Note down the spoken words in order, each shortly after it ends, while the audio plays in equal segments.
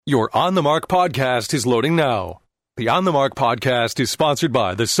Your On the Mark podcast is loading now. The On the Mark podcast is sponsored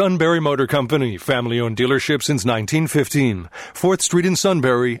by the Sunbury Motor Company, family-owned dealership since 1915, 4th Street in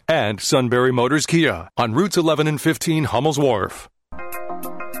Sunbury, and Sunbury Motors Kia on routes 11 and 15 Hummel's Wharf.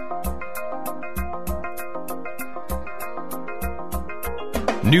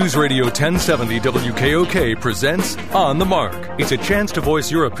 News Radio 1070 WKOK presents On the Mark. It's a chance to voice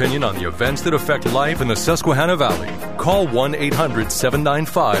your opinion on the events that affect life in the Susquehanna Valley. Call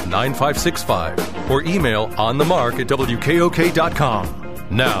 1-800-795-9565 or email onthemark@wkok.com.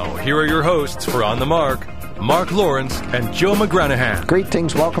 Now, here are your hosts for On the Mark, Mark Lawrence and Joe McGranahan.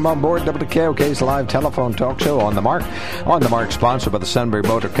 Greetings. Welcome on board WKOK's live telephone talk show, On the Mark. On the Mark, sponsored by the Sunbury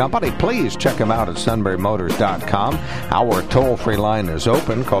Motor Company. Please check them out at sunburymotors.com. Our toll-free line is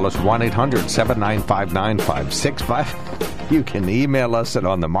open. Call us 1-800-795-9565. You can email us at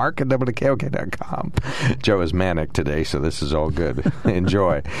onthemark@wkok.com. Joe is manic today, so this is all good.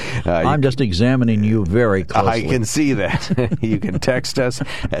 Enjoy. I'm just examining you very closely. I can see that. You can text us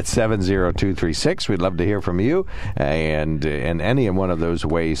at 70236. We'd love to hear from you and any one of those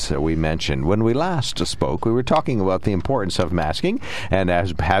ways we mentioned. When we last spoke, we were talking about the importance of masking, and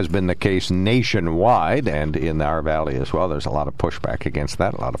as has been the case nationwide and in our valley as well, there's a lot of pushback against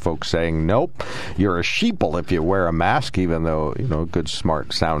that. A lot of folks saying, nope, you're a sheeple if you wear a mask, even though, good,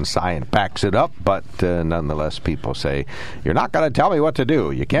 smart, sound science backs it up. But nonetheless, people say, you're not going to tell me what to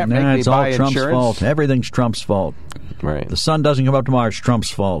do. You can't make me buy insurance. It's all Trump's fault. Everything's Trump's fault. Right. The sun doesn't come up tomorrow. It's Trump's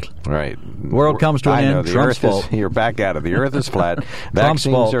fault. Right. The world comes to an end. Trump's fault. You're back at it. The earth is flat.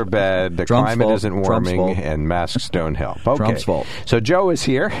 Vaccines are bad. The climate isn't warming, and masks don't help. Okay. Trump's fault. So Joe is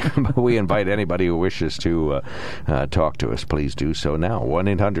here. We invite anybody who wishes to talk to us. Please do so now.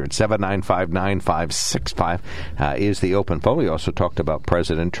 1-800-795-9565 is the open phone. We also talked about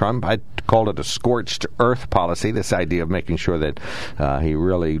President Trump. I called it a scorched earth policy, this idea of making sure that he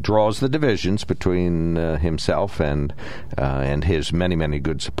really draws the divisions between himself and his many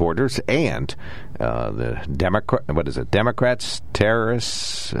good supporters, and the Democrats,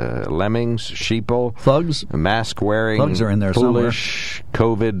 terrorists, lemmings, sheeple, thugs, mask wearing, thugs are in there foolish,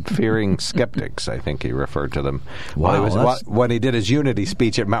 COVID fearing skeptics. I think he referred to them. Wow, when he did his unity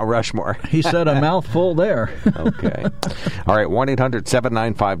speech at Mount Rushmore. He said a mouthful there. Okay. All right.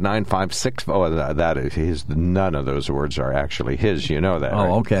 1-800-795-9565. Oh, that is his. None of those words are actually his. You know that. Oh,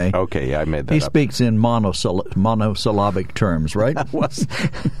 right? okay. Okay. Yeah, I made that. He up. Speaks in monosyllabic terms, right?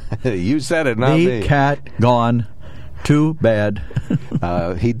 You said it, not me. The cat gone. Too bad.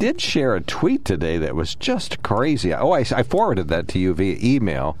 He did share a tweet today that was just crazy. Oh, I forwarded that to you via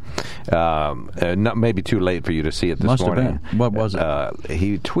email. Maybe too late for you to see it this morning. Must have been. What was it?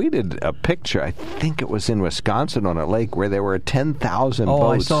 He tweeted a picture, I think it was in Wisconsin on a lake, where there were 10,000 boats.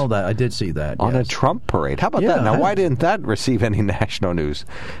 Oh, I saw that. I did see that. On a Trump parade. How about that? Now, why didn't that receive any national news?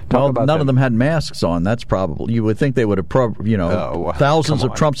 None of them had masks on. That's probably. You would think they would have, thousands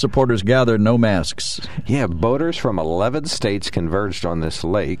of Trump supporters gathered, no masks. Yeah, boaters from 11 states converged on this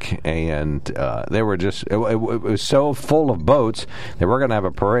lake, and they were just, it was so full of boats. They were going to have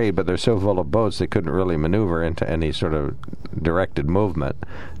a parade, but they're so full of boats they couldn't really maneuver into any sort of directed movement,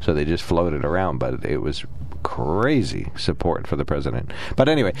 so they just floated around. But it was crazy support for the president. But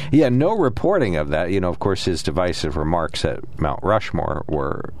anyway, no reporting of that. Of course, his divisive remarks at Mount Rushmore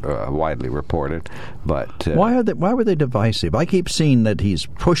were widely reported. But why were they divisive? I keep seeing that he's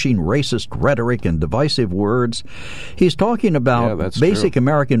pushing racist rhetoric and divisive words. He's talking about basic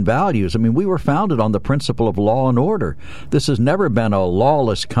American values. I mean, we were founded on the principle of law and order. This has never been a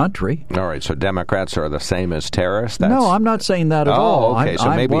lawless country. All right, so Democrats are the same as terrorists? No, I'm not saying that at all. Okay,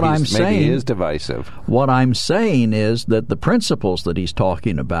 so maybe he is divisive. What I'm saying is that the principles that he's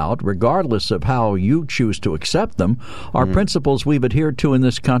talking about, regardless of how you choose to accept them, are principles we've adhered to in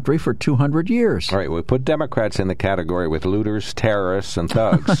this country for 200 years. All right, we put Democrats in the category with looters, terrorists, and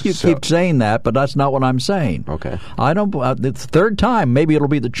thugs. You keep saying that, but that's not what I'm saying. Okay. I don't. The third time, maybe it'll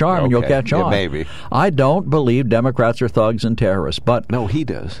be the charm and you'll catch on. Maybe. I don't believe Democrats are thugs and terrorists, but no, he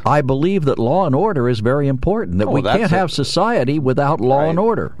does. I believe that law and order is very important. That we can't have society without law and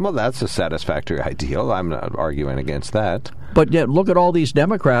order. Well, that's a satisfactory ideal. I'm not arguing against that. But yet, look at all these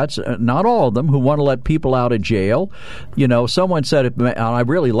Democrats, not all of them, who want to let people out of jail. Someone said, and I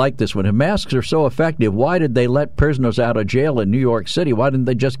really like this one, if masks are so effective, why did they let prisoners out of jail in New York City? Why didn't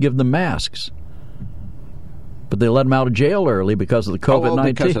they just give them masks? But they let them out of jail early because of the COVID-19.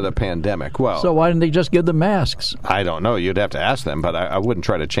 Because of the pandemic. Well, so why didn't they just give them masks? I don't know. You'd have to ask them, but I wouldn't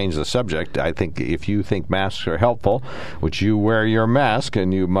try to change the subject. I think if you think masks are helpful, which you wear your mask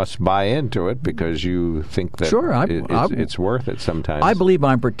and you must buy into it because you think that it's worth it sometimes. I believe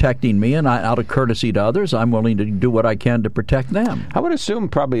I'm protecting me, and out of courtesy to others, I'm willing to do what I can to protect them. I would assume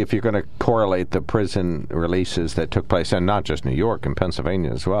probably if you're going to correlate the prison releases that took place, and not just New York and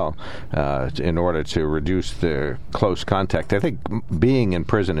Pennsylvania as well, in order to reduce the close contact. I think being in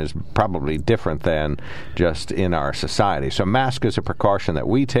prison is probably different than just in our society. So mask is a precaution that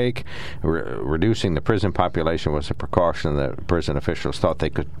we take. Reducing the prison population was a precaution that prison officials thought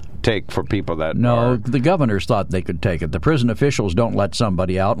they could take for people that the governors thought they could take it. The prison officials don't let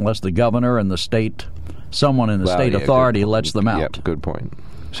somebody out unless the governor and the state, someone in the state authority lets them out. Yep, good point.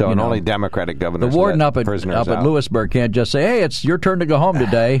 So only Democratic governors. The warden up at Lewisburg can't just say, "Hey, it's your turn to go home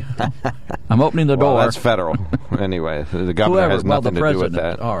today. I'm opening the door." Well, that's federal. Anyway, the governor has nothing to do with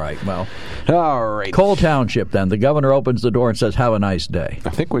that. All right. Well, all right. Cole Township. Then the governor opens the door and says, "Have a nice day." I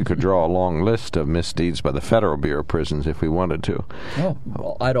think we could draw a long list of misdeeds by the Federal Bureau of Prisons if we wanted to. Oh,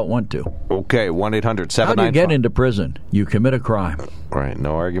 well, I don't want to. Okay, 1-800-795. How do you get into prison? You commit a crime. Right.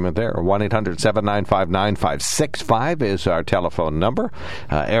 No argument there. 1-800-795-9565 is our telephone number.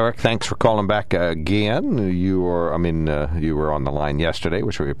 Eric, thanks for calling back again. You were on the line yesterday,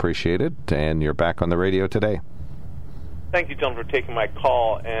 which we appreciated, and you're back on the radio today. Thank you, John, for taking my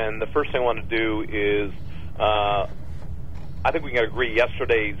call. And the first thing I want to do is, I think we can agree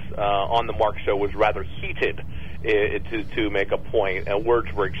yesterday's On the Mark show was rather heated to make a point, and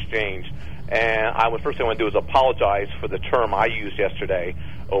words were exchanged. And the first thing I want to do is apologize for the term I used yesterday,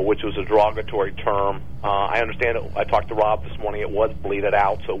 which was a derogatory term. I understand it. I talked to Rob this morning. It was bleated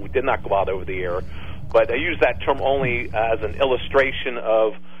out, so we did not go out over the air. But I used that term only as an illustration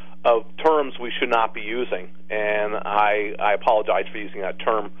of terms we should not be using. And I apologize for using that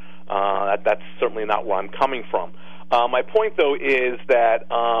term. That's certainly not where I'm coming from. My point, though, is that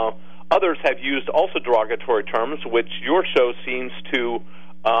others have used also derogatory terms, which your show seems to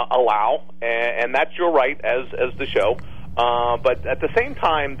allow, and that's your right as the show. But at the same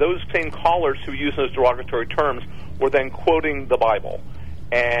time, those same callers who use those derogatory terms were then quoting the Bible.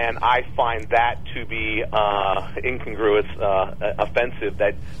 And I find that to be incongruous, offensive,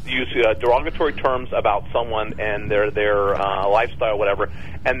 that you use derogatory terms about someone and their lifestyle, whatever,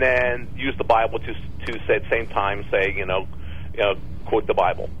 and then use the Bible to say at the same time say, quote the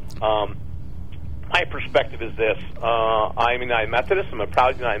Bible. My perspective is this. I'm a United Methodist. I'm a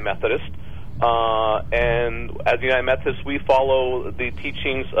proud United Methodist. And as a United Methodist, we follow the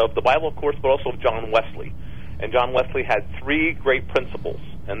teachings of the Bible, of course, but also of John Wesley. And John Wesley had three great principles,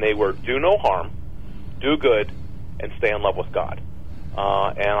 and they were do no harm, do good, and stay in love with God.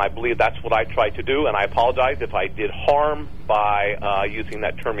 And I believe that's what I tried to do, and I apologize if I did harm by using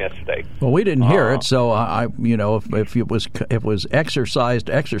that term yesterday. Well, we didn't hear it, so if it was exercised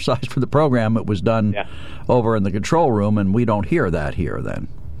for the program, it was done over in the control room, and we don't hear that here then.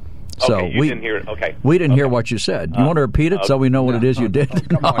 So okay, you didn't hear it. Okay. We didn't hear what you said. You want to repeat it so we know what it is you did?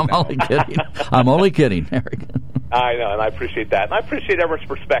 I'm only kidding. I'm only kidding, Eric. I know, and I appreciate that. And I appreciate everyone's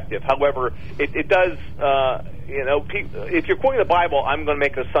perspective. However, it does, if you're quoting the Bible, I'm going to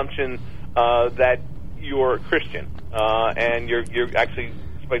make an assumption that you're a Christian and you're actually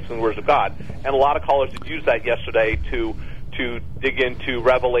speaking the words of God. And a lot of callers did use that yesterday to dig into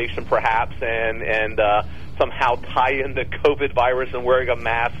Revelation, perhaps, and somehow tie in the COVID virus and wearing a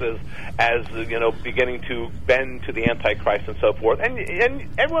mask as beginning to bend to the Antichrist and so forth. And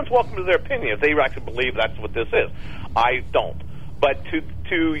everyone's welcome to their opinion if they actually believe that's what this is. I don't. But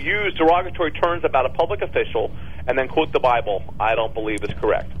to use derogatory terms about a public official and then quote the Bible, I don't believe is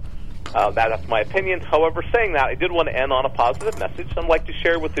correct. That's my opinion. However, saying that, I did want to end on a positive message. I'd like to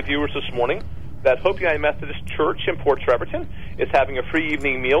share with the viewers this morning that Hope United Methodist Church in Port Trevorton is having a free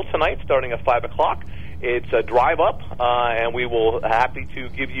evening meal tonight starting at 5 o'clock. It's a drive-up, and we will happy to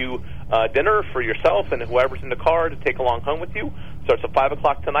give you dinner for yourself and whoever's in the car to take along home with you. Starts at 5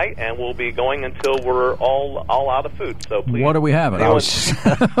 o'clock tonight, and we'll be going until we're all out of food. So please. What are we having? I was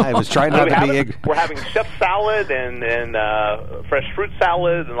trying not to be. We're having chef salad and fresh fruit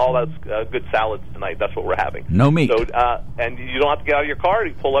salad and all those good salads tonight. That's what we're having. No meat. So, and you don't have to get out of your car.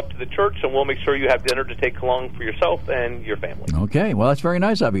 You pull up to the church, and we'll make sure you have dinner to take along for yourself and your family. Okay. Well, that's very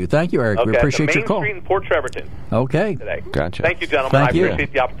nice of you. Thank you, Eric. Okay, we appreciate your call. Main Street in Port Trevorton. Okay. Today. Gotcha. Thank you, gentlemen. Thank you. I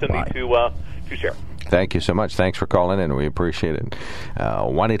appreciate the opportunity to share. Thank you so much. Thanks for calling in. We appreciate it.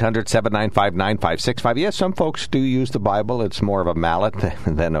 1-800-795-9565. Yes, some folks do use the Bible. It's more of a mallet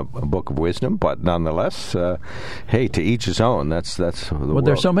than a book of wisdom, but nonetheless, hey, to each his own. That's the world.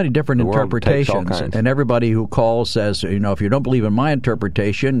 There's so many different interpretations, and everybody who calls says, if you don't believe in my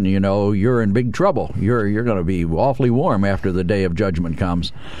interpretation, you're in big trouble. You're going to be awfully warm after the day of judgment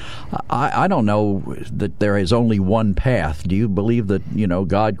comes. I don't know that there is only one path. Do you believe that,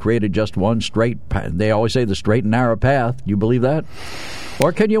 God created just one straight path? They always say the straight and narrow path. Do you believe that?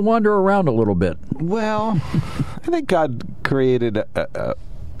 Or can you wander around a little bit? Well, I think God created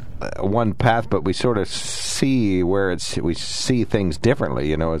one path, but we sort of see we see things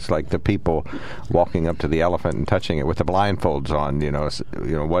differently. It's like the people walking up to the elephant and touching it with the blindfolds on.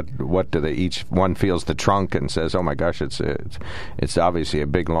 What do they? Each one feels the trunk and says, "Oh my gosh, it's obviously a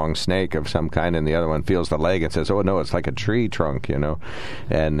big long snake of some kind," and the other one feels the leg and says, "Oh no, it's like a tree trunk," and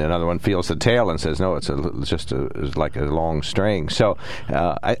another one feels the tail and says, "No, it's just like a long string." So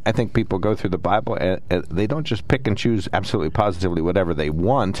I think people go through the Bible and they don't just pick and choose absolutely positively whatever they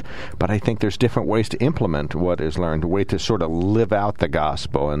want. But I think there's different ways to implement what is learned, a way to sort of live out the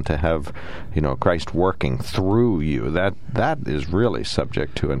gospel and to have, Christ working through you. That is really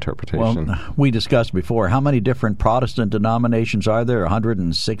subject to interpretation. Well, we discussed before, how many different Protestant denominations are there?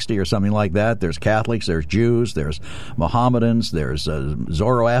 160 or something like that. There's Catholics, there's Jews, there's Mohammedans, there's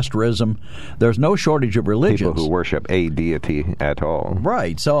Zoroastrianism. There's no shortage of religions. People who worship a deity at all.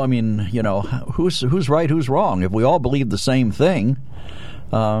 Right. So, who's right, who's wrong? If we all believe the same thing,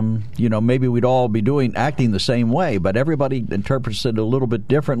 maybe we'd all be acting the same way, but everybody interprets it a little bit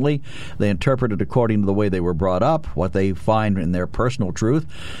differently. They interpret it according to the way they were brought up, what they find in their personal truth.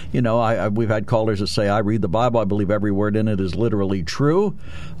 We've had callers that say, I read the Bible, I believe every word in it is literally true.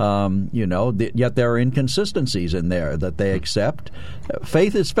 Yet there are inconsistencies in there that they accept.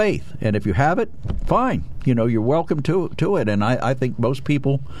 Faith is faith, and if you have it, fine. You're welcome to it, and I think most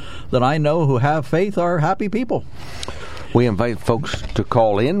people that I know who have faith are happy people. We invite folks to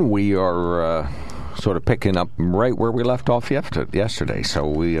call in. We are sort of picking up right where we left off yesterday. So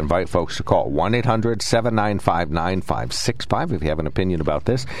we invite folks to call 1-800-795-9565 if you have an opinion about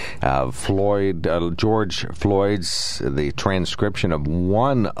this. George Floyd's, the transcription of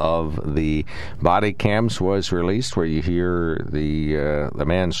one of the body cams was released where you hear the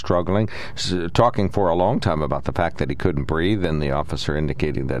man struggling, talking for a long time about the fact that he couldn't breathe, and the officer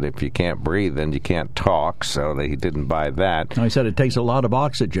indicating that if you can't breathe, then you can't talk, so that he didn't buy that. He said it takes a lot of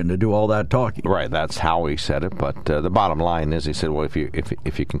oxygen to do all that talking. Right, that's how he said it, but the bottom line is, he said, well, if you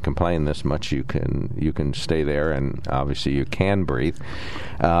can complain this much, you can stay there, and obviously you can breathe.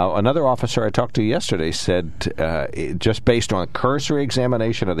 Another officer I talked to yesterday said, just based on a cursory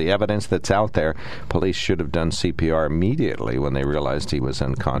examination of the evidence that's out there, police should have done CPR immediately when they realized he was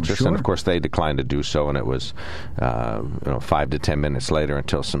unconscious. Sure. And of course they declined to do so, and it was 5 to 10 minutes later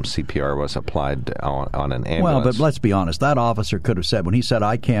until some CPR was applied on an ambulance. Well, but let's be honest, that officer could have said, when he said,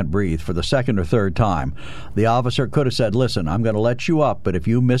 I can't breathe, for the second or third time, the officer could have said, listen, I'm going to let you up, but if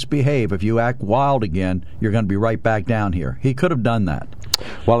you misbehave, if you act wild again, you're going to be right back down here. He could have done that.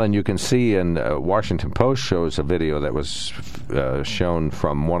 Well, and you can see in Washington Post shows a video that was shown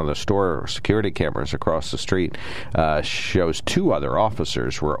from one of the store security cameras across the street, shows two other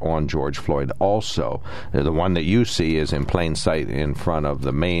officers were on George Floyd also. The one that you see is in plain sight in front of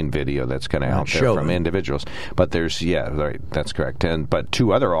the main video that's kind of out there from individuals. But there's, right, that's correct. But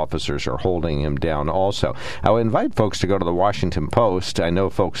two other officers are holding him down also. I would invite folks to go to the Washington Post. I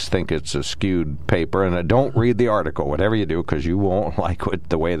know folks think it's a skewed paper, and don't read the article, whatever you do, because you won't like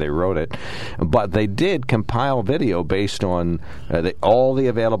the way they wrote it. But they did compile video based on all the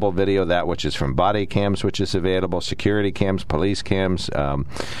available video, that which is from body cams, which is available, security cams, police cams,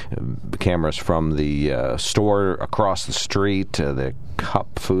 cameras from the store across the street, the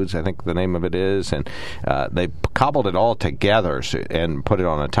Cup Foods, I think the name of it is, and they cobbled it all together and put it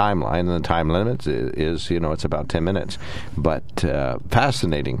on a timeline, and the time limit is it's about 10 minutes. But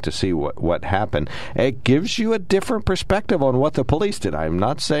fascinating to see what happened. It gives you a different perspective on what the police did. I'm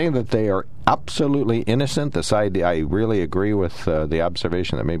not saying that they are absolutely innocent. This idea, I really agree with the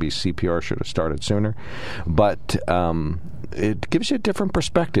observation that maybe CPR should have started sooner, but it gives you a different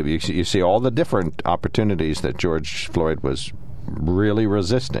perspective. You see all the different opportunities that George Floyd was really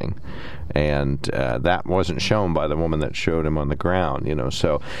resisting, and that wasn't shown by the woman that showed him on the ground.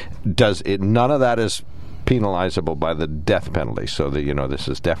 So none of that is penalizable by the death penalty. So this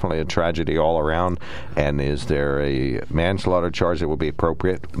is definitely a tragedy all around. And is there a manslaughter charge that will be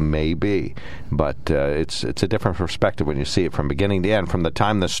appropriate? Maybe, but it's a different perspective when you see it from beginning to end. From the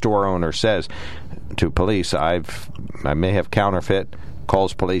time the store owner says to police, I may have counterfeit,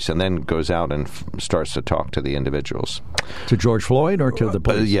 calls police, and then goes out and starts to talk to the individuals. To George Floyd or to the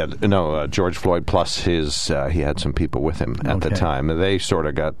police? George Floyd plus his, he had some people with him at the time. They sort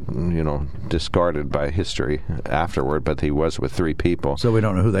of got, discarded by history afterward, but he was with 3 people. So we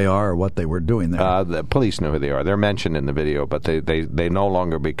don't know who they are or what they were doing there? The police know who they are. They're mentioned in the video, but they no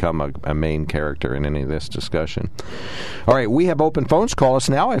longer become a main character in any of this discussion. All right, we have open phones. Call us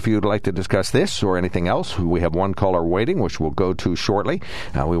now if you'd like to discuss this or anything else. We have one caller waiting, which we'll go to shortly.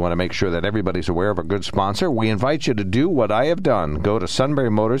 We want to make sure that everybody's aware of a good sponsor. We invite you to do what I have done. Go to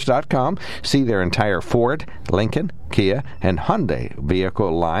sunburymotors.com, see their entire Ford, Lincoln, Kia, and Hyundai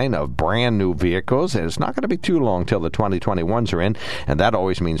vehicle line of brand new vehicles. And it's not going to be too long till the 2021s are in, and that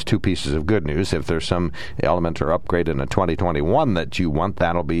always means 2 pieces of good news. If there's some element or upgrade in a 2021 that you want,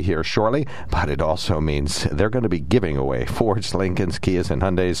 that'll be here shortly. But it also means they're going to be giving away Fords, Lincolns, Kias, and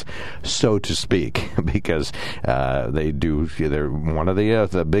Hyundais, so to speak, because they're one of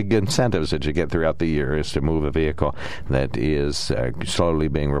the big incentives that you get throughout the year is to move a vehicle that is slowly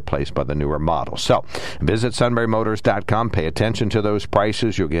being replaced by the newer model. So visit sunburymotors.com. Pay attention to those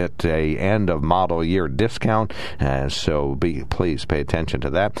prices. You'll get a end of model year discount, so please pay attention to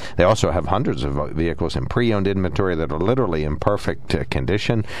that. They also have hundreds of vehicles in pre-owned inventory that are literally in perfect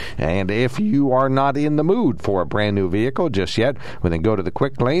condition. And if you are not in the mood for a brand new vehicle just yet, then go to the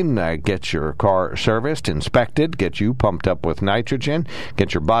quick lane, get your car serviced, inspected, get you pumped up with nitrogen,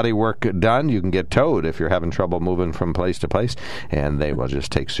 get your body work done. You can get towed if you're having trouble moving from place to place, and they will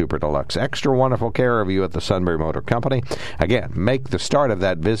just take super deluxe, extra wonderful care of you at the Sunbury Motor Company. Again, make the start of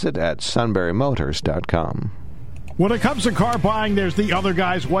that visit at sunburymotors.com. When it comes to car buying, there's the other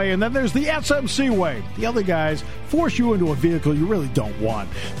guy's way, and then there's the SMC way. The other guys force you into a vehicle you really don't want.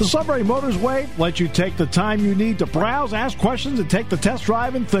 The Sunbury Motors way lets you take the time you need to browse, ask questions, and take the test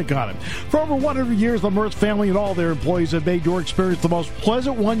drive and think on it. For over 100 years, the Mertz family and all their employees have made your experience the most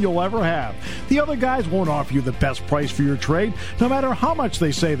pleasant one you'll ever have. The other guys won't offer you the best price for your trade, no matter how much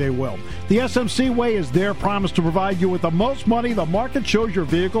they say they will. The SMC way is their promise to provide you with the most money the market shows your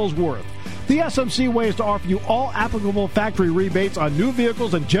vehicle is worth. The SMC way is to offer you all applicable factory rebates on new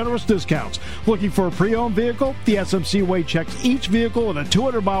vehicles and generous discounts. Looking for a pre-owned vehicle? The SMC way checks each vehicle in a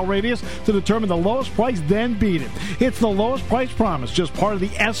 200-mile radius to determine the lowest price, then beat it. It's the lowest price promise, just part of the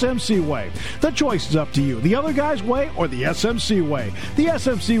SMC way. The choice is up to you, the other guy's way or the SMC way. The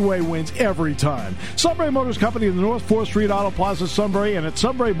SMC way wins every time. Sunbury Motors Company in the North 4th Street Auto Plaza, Sunbury, and at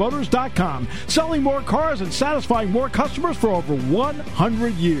sunburymotors.com. Selling more cars and satisfying more customers for over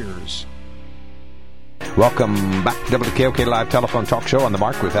 100 years. Welcome back to WKOK Live Telephone Talk Show on the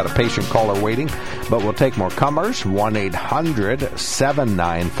Mark. We've had a patient caller waiting, but we'll take more comers.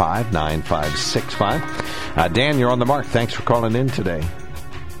 1-800-795-9565. Dan, you're on the Mark. Thanks for calling in today.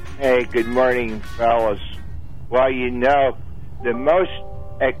 Hey, good morning, fellas. Well, the most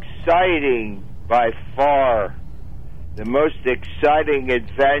exciting, by far, the most exciting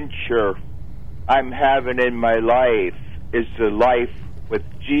adventure I'm having in my life is the life with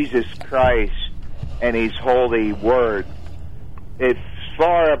Jesus Christ and His holy word. It's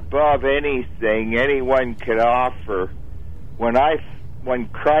far above anything anyone could offer. When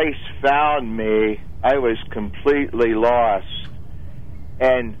Christ found me, I was completely lost.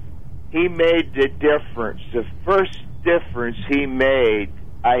 And He made the difference. The first difference He made,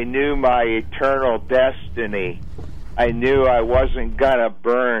 I knew my eternal destiny. I knew I wasn't going to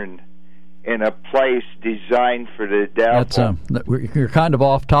burn in a place designed for the devil. You're kind of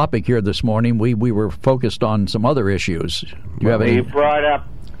off topic here this morning. We were focused on some other issues. Do you have any? You brought up.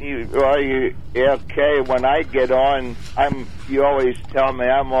 Okay. When I get on, you always tell me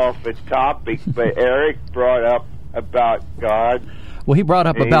I'm off the topic, but Eric brought up about God. Well, he brought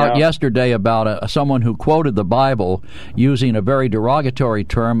up yesterday about someone who quoted the Bible using a very derogatory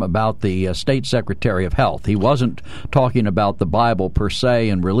term about the State Secretary of Health. He wasn't talking about the Bible per se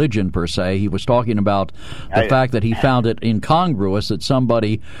and religion per se. He was talking about the fact that he found it incongruous that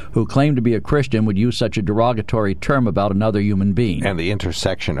somebody who claimed to be a Christian would use such a derogatory term about another human being. And the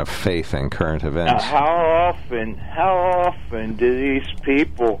intersection of faith and current events. How often do these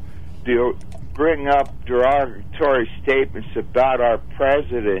people bring up derogatory statements about our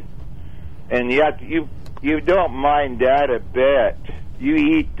president, and yet you don't mind that a bit. You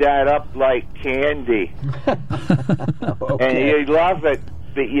eat that up like candy. Okay. And you love it.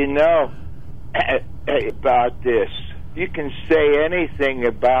 But about this, you can say anything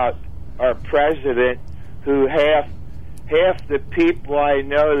about our president, who half the people I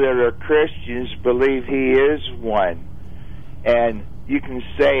know that are Christians believe he is one. And you can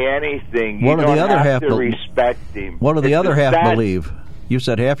say anything. You don't have to respect him. What do the other half believe? You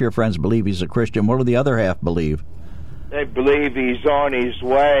said half your friends believe he's a Christian. What do the other half believe? I believe he's on his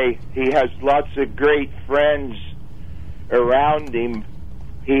way. He has lots of great friends around him.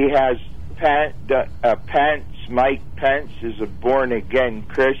 He has Pence. Mike Pence is a born-again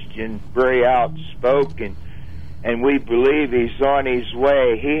Christian, very outspoken, and we believe he's on his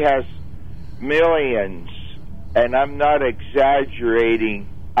way. He has millions, and I'm not exaggerating,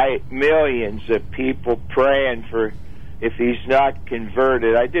 millions of people praying for if he's not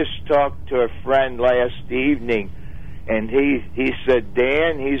converted. I just talked to a friend last evening, and he said,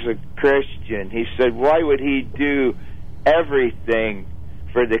 Dan, he's a Christian. He said, why would he do everything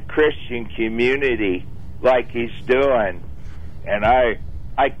for the Christian community like he's doing? And I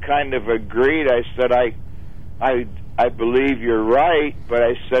kind of agreed. I said, I believe you're right, but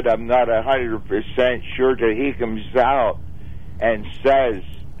I said I'm not 100% sure that he comes out and says,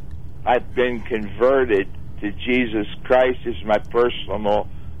 I've been converted to Jesus Christ as my personal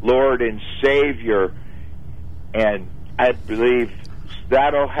Lord and Savior, and I believe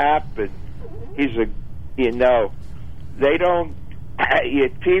that'll happen. They don't,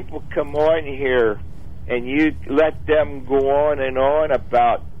 people come on here and you let them go on and on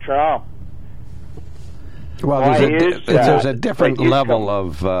about Trump. Well, there's a different level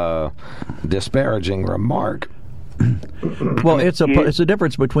of disparaging remark. Well, it's a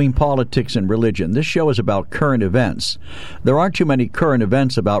difference between politics and religion. This show is about current events. There aren't too many current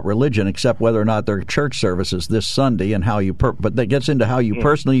events about religion, except whether or not there are church services this Sunday and how you. But that gets into how you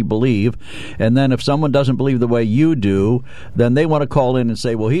personally believe. And then if someone doesn't believe the way you do, then they want to call in and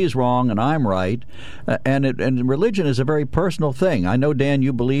say, "Well, he's wrong and I'm right." And religion is a very personal thing. I know, Dan,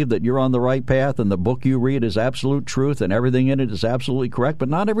 you believe that you're on the right path and the book you read is absolute truth and everything in it is absolutely correct. But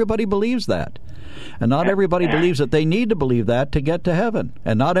not everybody believes that. And not everybody believes that they need to believe that to get to heaven.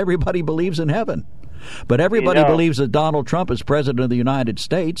 And not everybody believes in heaven. But everybody believes that Donald Trump is president of the United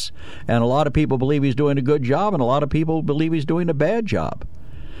States, and a lot of people believe he's doing a good job, and a lot of people believe he's doing a bad job.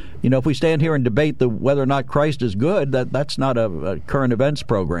 You know, if we stand here and debate whether or not Christ is good, that's not a current events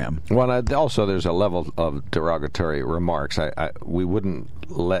program. Well, also there's a level of derogatory remarks. We wouldn't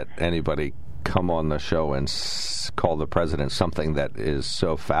let anybody come on the show and call the president something that is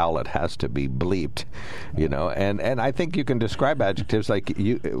so foul it has to be bleeped, you know. And I think you can describe adjectives like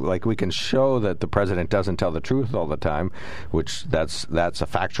we can show that the president doesn't tell the truth all the time, which that's a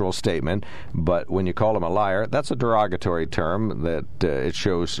factual statement. But when you call him a liar, that's a derogatory term that it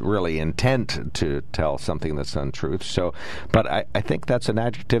shows really intent to tell something that's untruth. So, but I think that's an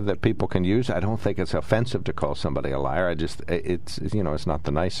adjective that people can use. I don't think it's offensive to call somebody a liar. It's not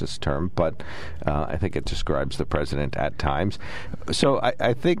the nicest term, but I think it describes the president at times. So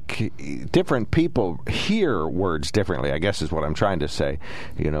I think different people hear words differently, I guess is what I'm trying to say.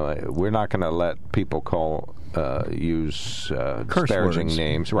 You know, we're not going to let people use disparaging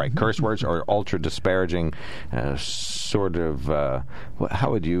names, right? Curse words or ultra disparaging sort of.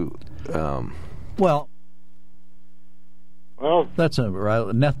 How would you? Well, that's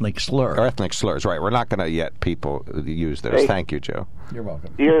an ethnic slur. Or ethnic slurs, right? We're not going to yet people use those. Thank you, Joe. You're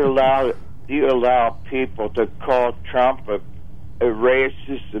welcome. You allow people to call Trump a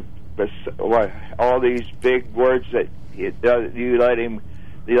racist, all these big words that you let him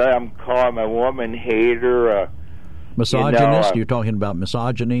call him a woman hater, misogynist. You're talking about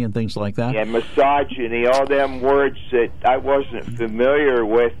misogyny and things like that. Yeah, misogyny. All them words that I wasn't familiar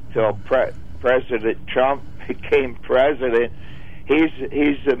with till President Trump became president. He's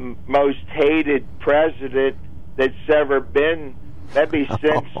the most hated president that's ever been. Maybe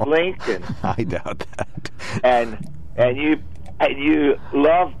since Lincoln. I doubt that. And you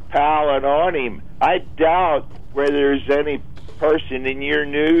love piling on him. I doubt whether there's any person in your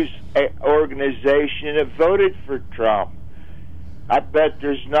news organization that voted for Trump. I bet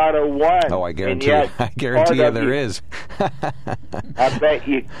there's not a one. Oh, I guarantee you there is. I bet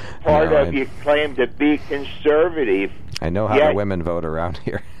you part of you claim to be conservative. I know how the women vote around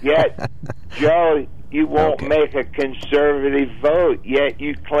here. Yet, Joe, you won't make a conservative vote, yet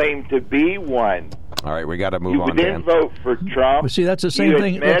you claim to be one. All right, we got to move on. You didn't vote for Trump. Well, see, that's the same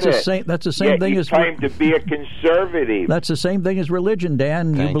thing. That's the same thing as you claim to be a conservative. That's the same thing as religion,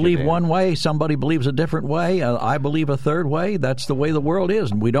 Dan. You believe Dan. One way, somebody believes a different way. I believe a third way. That's the way the world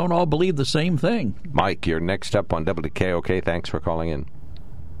is, and we don't all believe the same thing. Mike, you're next up on WKOK. Thanks for calling in.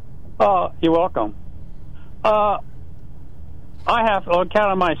 You're welcome. I have, on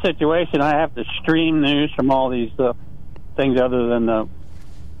account of my situation, I have to stream news from all these things other than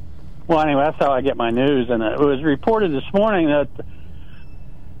well, anyway, that's how I get my news. And it was reported this morning that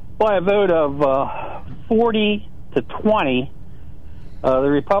by a vote of 40 to 20, the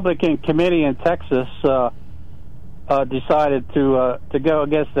Republican committee in Texas decided to go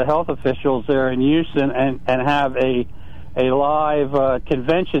against the health officials there in Houston and have a a live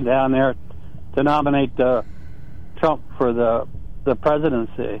convention down there to nominate Trump for the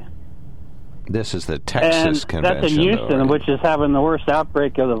presidency. This is the Texas convention. That's in Houston, though, right? which is having the worst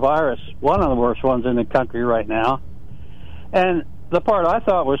outbreak of the virus, one of the worst ones in the country right now. And the part I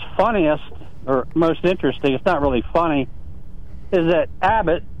thought was funniest, or most interesting, it's not really funny, is that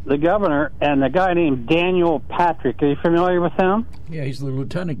Abbott, the governor, and the guy named Daniel Patrick, are you familiar with him? Yeah, he's the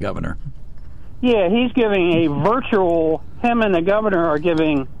lieutenant governor. Yeah, he's giving a virtual, him and the governor are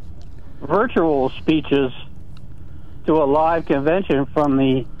giving virtual speeches to a live convention from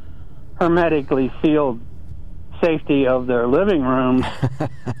the hermetically sealed safety of their living rooms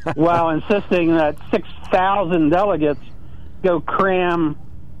while insisting that 6,000 delegates go cram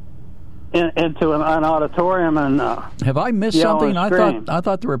into an auditorium and have I missed something? I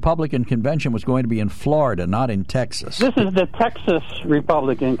thought the Republican convention was going to be in Florida, not in Texas. This is the Texas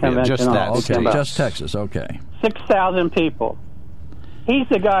Republican convention. Just that okay, just Texas. Okay, 6,000 people. He's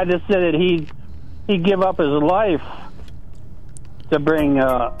the guy that said that he'd give up his life to bring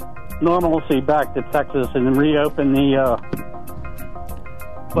normalcy back to Texas and reopen the.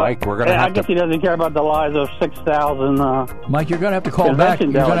 Mike, we're going to have I guess he doesn't care about the lives of 6,000. Mike, you're going to have to call back.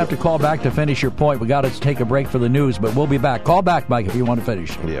 You're going to have to call back to finish your point. We got to take a break for the news, but we'll be back. Call back, Mike, if you want to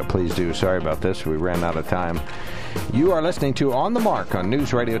finish. Yeah, please do. Sorry about this. We ran out of time. You are listening to On the Mark on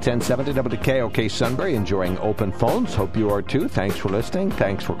News Radio 1070 WKOK Sunbury, enjoying open phones. Hope you are too. Thanks for listening.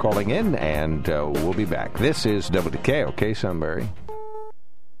 Thanks for calling in, and we'll be back. This is WKOK Sunbury.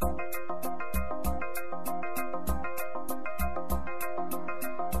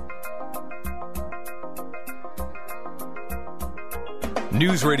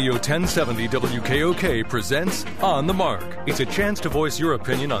 News Radio 1070 WKOK presents On the Mark. It's a chance to voice your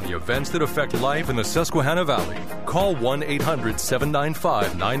opinion on the events that affect life in the Susquehanna Valley. Call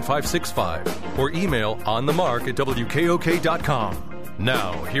 1-800-795-9565 or email onthemark@wkok.com.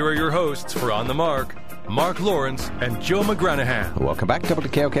 Now, here are your hosts for On the Mark, Mark Lawrence and Joe McGranahan. Welcome back to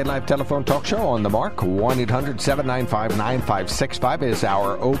WKOK Live Telephone Talk Show On the Mark. 1-800-795-9565 is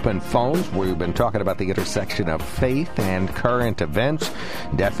our open phones. We've been talking about the intersection of faith and current events,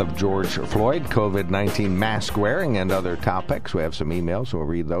 death of George Floyd, COVID-19 mask wearing, and other topics. We have some emails. We'll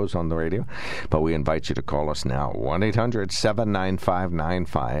read those on the radio. But we invite you to call us now,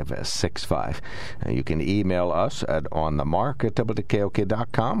 1-800-795-9565. You can email us at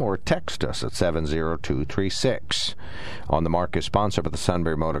onthemark@wkok.com or text us at 70236. On the Mark is sponsored by the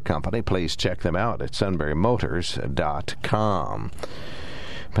Sunbury Motor Company. Please check them out at sunburymotors.com.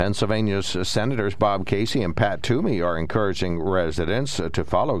 Pennsylvania's Senators Bob Casey and Pat Toomey are encouraging residents to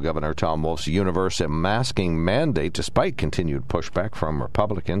follow Governor Tom Wolf's universal masking mandate despite continued pushback from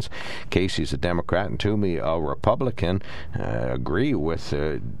Republicans. Casey's a Democrat and Toomey a Republican. Agree with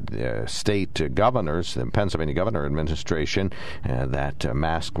state governors, the Pennsylvania governor administration, that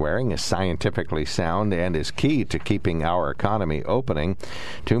mask wearing is scientifically sound and is key to keeping our economy opening.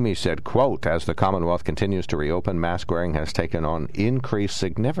 Toomey said, quote, as the Commonwealth continues to reopen, mask wearing has taken on increased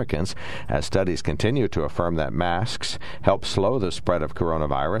significance as studies continue to affirm that masks help slow the spread of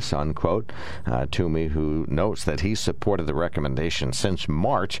coronavirus, unquote. Toomey, who notes that he supported the recommendation since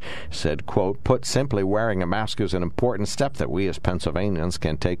March, said, quote, put simply, wearing a mask is an important step that we as Pennsylvanians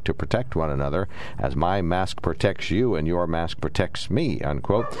can take to protect one another, as my mask protects you and your mask protects me,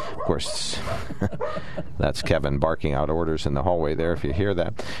 unquote. Of course, that's Kevin barking out orders in the hallway there, if you hear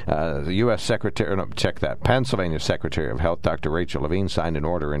that. The U.S. Pennsylvania Secretary of Health, Dr. Rachel Levine, signed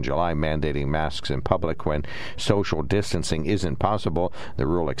an order in July mandating masks in public when social distancing isn't possible. The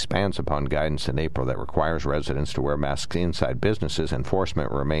rule expands upon guidance in April that requires residents to wear masks inside businesses.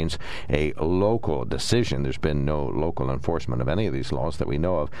 Enforcement remains a local decision. There's been no local enforcement of any of these laws that we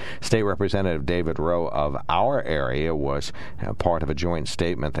know of. State Representative David Rowe of our area was part of a joint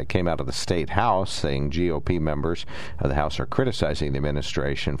statement that came out of the State House saying GOP members of the House are criticizing the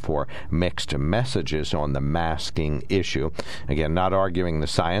administration for mixed messages on the masking issue. Again, not arguing the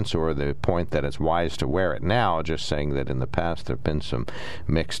science or the point that it's wise to wear it now, just saying that in the past there have been some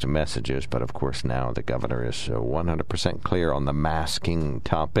mixed messages, but of course now the governor is 100% clear on the masking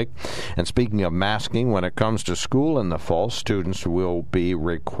topic. And speaking of masking, when it comes to school in the fall, students will be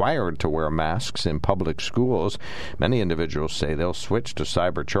required to wear masks in public schools. Many individuals say they'll switch to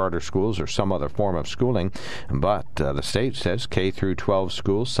cyber charter schools or some other form of schooling, but the state says K through 12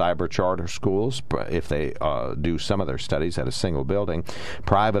 schools, cyber charter schools, if they do some of their studies at a single building,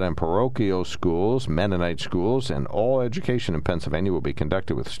 private and parochial schools, Mennonite schools, and all education in Pennsylvania will be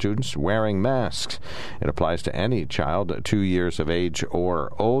conducted with students wearing masks. It applies to any child 2 years of age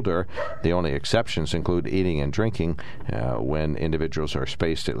or older. The only exceptions include eating and drinking when individuals are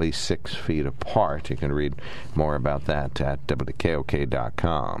spaced at least 6 feet apart. You can read more about that at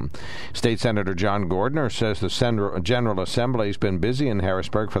WKOK.com. State Senator John Gordner says the General Assembly has been busy in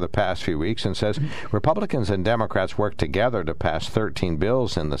Harrisburg for the past few weeks and says Republicans and Democrats worked together to pass 13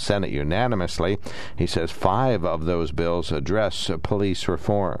 bills in the Senate unanimously. He says 5 of those bills address police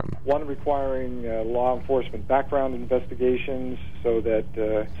reform. One requiring law enforcement background investigations so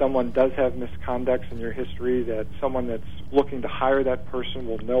that someone does have misconducts in your history, that someone that's looking to hire that person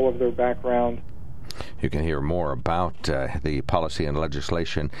will know of their background. You can hear more about the policy and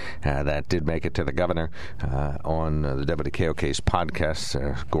legislation that did make it to the governor on the WKOK's podcast.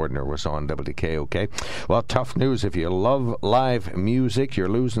 Gordner was on WKOK. Well, tough news. If you love live music, you're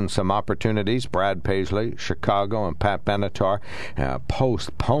losing some opportunities. Brad Paisley, Chicago, and Pat Benatar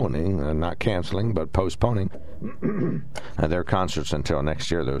postponing, not canceling, but postponing their concerts until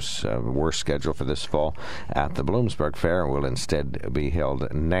next year. Those were scheduled for this fall at the Bloomsburg Fair and will instead be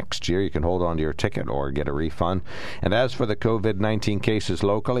held next year. You can hold on to your ticket or get a refund. And as for the COVID-19 cases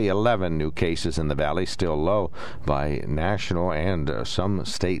locally, 11 new cases in the Valley, still low by national and some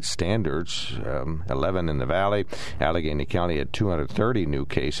state standards. 11 in the Valley. Allegheny County had 230 new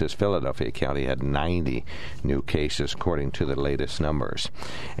cases. Philadelphia County had 90 new cases, according to the latest numbers.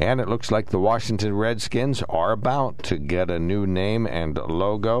 And it looks like the Washington Redskins are about to get a new name and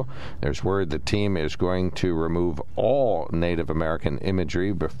logo. There's word the team is going to remove all Native American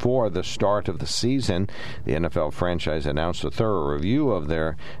imagery before the start of the season. The NFL franchise announced a thorough review of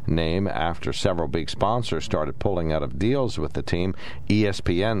their name after several big sponsors started pulling out of deals with the team.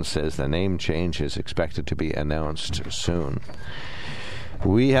 ESPN says the name change is expected to be announced soon.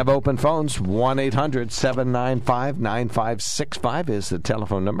 We have open phones. 1-800-795-9565 is the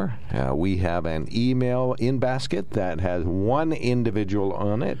telephone number. We have an email in basket that has one individual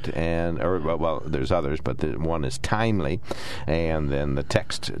on it, well, there's others, but the one is timely, and then the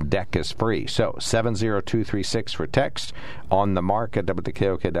text deck is free. So 70236 for text, on the mark at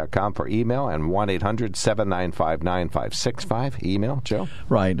WKOK.com for email, and 1-800-795-9565. Email, Joe?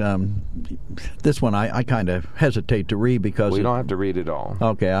 Right. This one I kind of hesitate to read because... We don't have to read it all.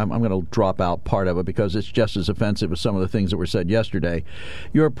 Okay, I'm going to drop out part of it because it's just as offensive as some of the things that were said yesterday.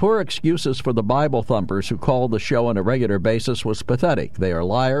 Your poor excuses for the Bible thumpers who call the show on a regular basis was pathetic. They are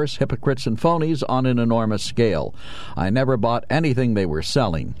liars, hypocrites, and phonies on an enormous scale. I never bought anything they were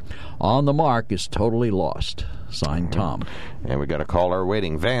selling. On the Mark is totally lost. Signed, Tom. And we got a caller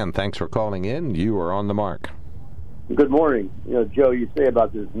waiting. Van, thanks for calling in. You are on the Mark. Good morning. Joe, you say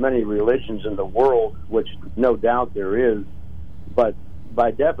about there's many religions in the world, which no doubt there is, but by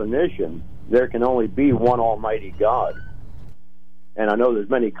definition, there can only be one Almighty God. And I know there's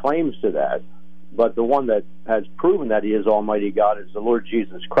many claims to that, but the one that has proven that He is Almighty God is the Lord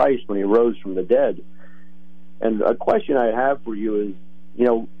Jesus Christ when He rose from the dead. And a question I have for you is,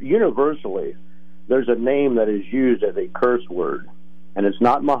 universally, there's a name that is used as a curse word, and it's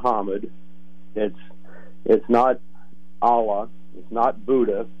not Muhammad, it's not Allah, it's not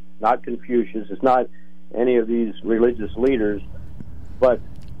Buddha, not Confucius, it's not any of these religious leaders, but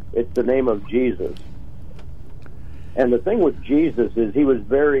it's the name of Jesus. And the thing with Jesus is He was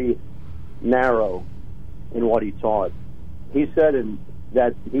very narrow in what He taught. He said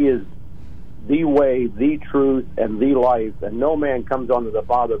that He is the way, the truth, and the life, and no man comes unto the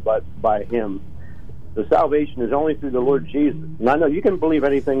Father but by Him. The salvation is only through the Lord Jesus. And I know you can believe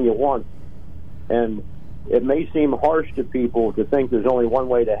anything you want, and it may seem harsh to people to think there's only one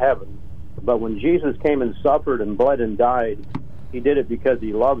way to heaven, but when Jesus came and suffered and bled and died, He did it because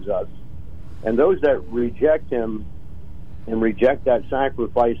He loves us. And those that reject Him and reject that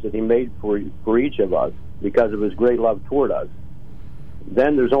sacrifice that He made for each of us because of His great love toward us,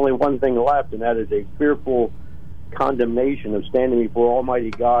 then there's only one thing left, and that is a fearful condemnation of standing before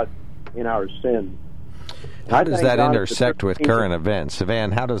Almighty God in our sin. How does that intersect with current events?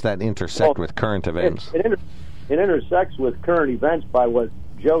 Van, how does that intersect with current events? It intersects with current events by what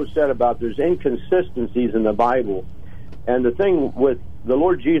Joe said about there's inconsistencies in the Bible. And the thing with the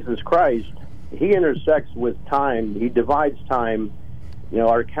Lord Jesus Christ, He intersects with time. He divides time.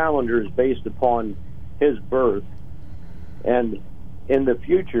 Our calendar is based upon His birth. And in the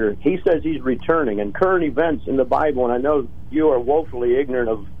future, He says He's returning. And current events in the Bible, and I know you are woefully ignorant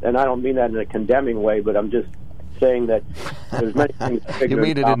of, and I don't mean that in a condemning way, but I'm just saying that there's many things to figure out. You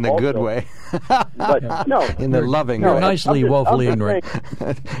mean it in the good way. But no. In the loving way. You're nicely woefully ignorant.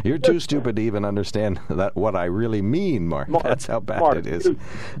 You're too stupid to even understand what I really mean, Mark. That's how bad it is.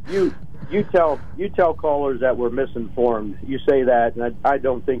 You tell callers that we're misinformed. You say that, and I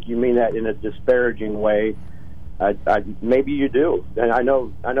don't think you mean that in a disparaging way. Maybe you do. And I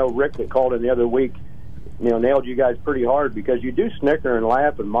know Rick that called in the other week nailed you guys pretty hard, because you do snicker and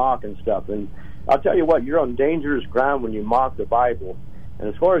laugh and mock and stuff. And I'll tell you what, you're on dangerous ground when you mock the Bible. And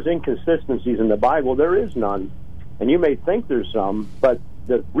as far as inconsistencies in the Bible, there is none. And you may think there's some, but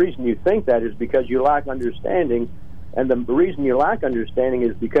the reason you think that is because you lack understanding. And the reason you lack understanding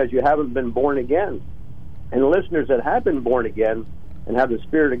is because you haven't been born again. And the listeners that have been born again and have the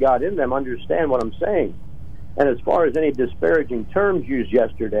Spirit of God in them understand what I'm saying. And as far as any disparaging terms used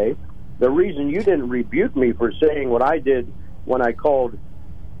yesterday, the reason you didn't rebuke me for saying what I did when I called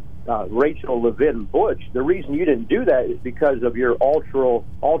Rachel, Levin, Butch, the reason you didn't do that is because of your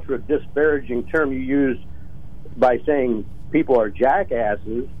ultra disparaging term you used by saying people are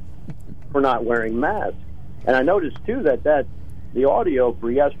jackasses for not wearing masks. And I noticed, too, that the audio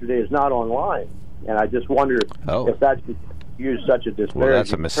for yesterday is not online. And I just wonder if that's used such a disparaging Well,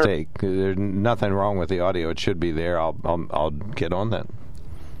 that's a mistake. There's nothing wrong with the audio. It should be there. I'll get on that.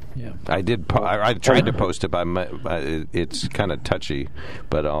 Yeah, I did. I tried to post it, but it's kind of touchy.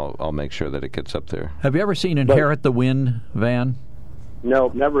 But I'll make sure that it gets up there. Have you ever seen Inherit the Wind, Van?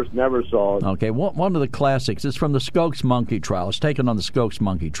 No, never saw it. Okay, one of the classics is from the Skokes Monkey trial. It's taken on the Skokes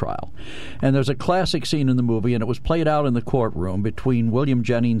Monkey trial. And there's a classic scene in the movie, and it was played out in the courtroom between William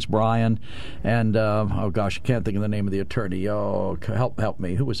Jennings Bryan and, I can't think of the name of the attorney. Oh, help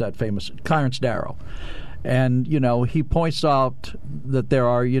me. Who was that famous? Clarence Darrow. And, he points out that there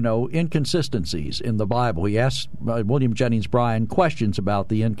are, inconsistencies in the Bible. He asks William Jennings Bryan questions about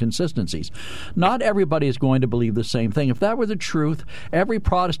the inconsistencies. Not everybody is going to believe the same thing. If that were the truth, every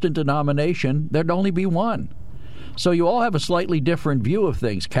Protestant denomination, there'd only be one. So you all have a slightly different view of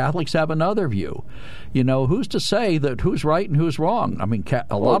things. Catholics have another view. Who's to say that who's right and who's wrong? I mean,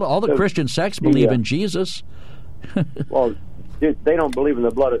 all the Christian sects believe in Jesus. Well, they don't believe in the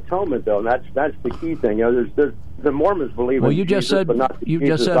blood atonement, though, and that's the key thing. There's the Mormons believe in Jesus, but not you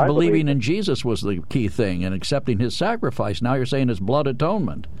just said believing in Jesus was the key thing and accepting his sacrifice. Now you're saying it's blood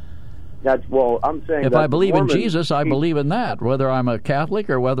atonement. I'm saying if I believe in Jesus, I believe in that, whether I'm a Catholic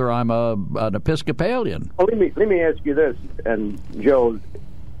or whether I'm an Episcopalian. Well, let me ask you this, and Joe,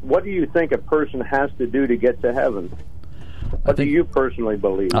 what do you think a person has to do to get to heaven? What do you personally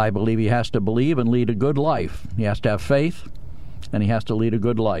believe? I believe he has to believe and lead a good life. He has to have faith, and he has to lead a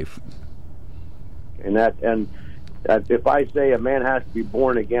good life. And if I say a man has to be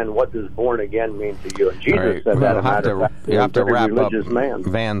born again, what does born again mean to you? And Jesus said that. You have to wrap up, man.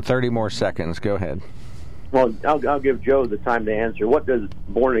 Van. 30 more seconds. Go ahead. Well, I'll give Joe the time to answer. What does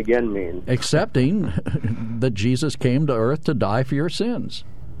born again mean? Accepting that Jesus came to earth to die for your sins.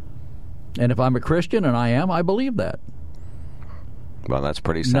 And if I'm a Christian, and I am, I believe that. Well, that's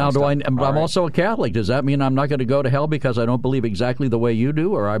pretty sound. Now, I'm also a Catholic. Does that mean I'm not going to go to hell because I don't believe exactly the way you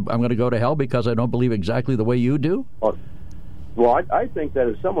do, or I'm going to go to hell because I don't believe exactly the way you do? Well, I think that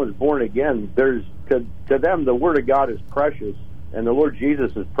if someone's born again, to them the Word of God is precious, and the Lord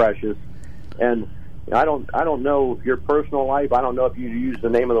Jesus is precious. And I don't know your personal life. I don't know if you use the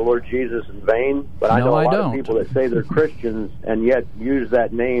name of the Lord Jesus in vain, but I know a lot of people that say they're Christians and yet use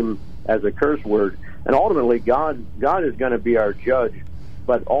that name as a curse word. And ultimately, God is going to be our judge,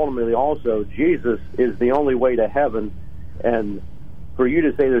 but ultimately also Jesus is the only way to heaven. And for you to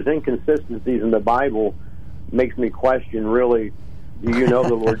say there's inconsistencies in the Bible makes me question, really, do you know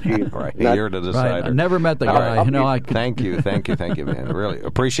the Lord Jesus? Right, you're the decider. Right. I never met the guy. Thank you, man. Really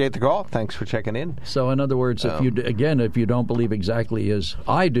appreciate the call. Thanks for checking in. So, in other words, if you don't believe exactly as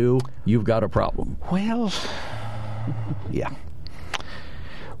I do, you've got a problem. Well, yeah.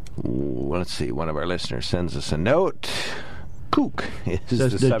 Let's see. One of our listeners sends us a note. Kook is the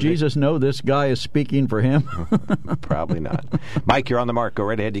subject. Does Jesus know this guy is speaking for him? Probably not. Mike, you're on the mark. Go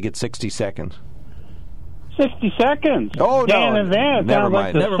right ahead. You get 60 seconds. 60 seconds. Oh, Dan no. and Van sounds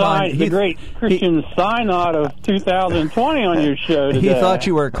like the great Christian sign-out of 2020 on your show today. He thought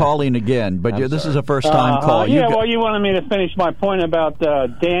you were calling again, but this is a first-time call. You wanted me to finish my point about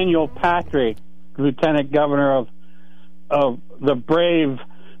Daniel Patrick, Lieutenant Governor of the brave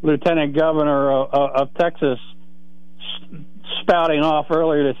Lieutenant Governor of Texas, spouting off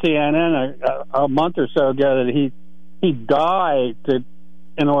earlier to CNN a month or so ago that he died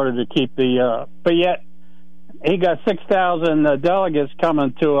in order to keep but yet he got 6,000 delegates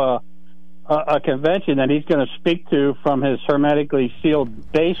coming to a convention that he's going to speak to from his hermetically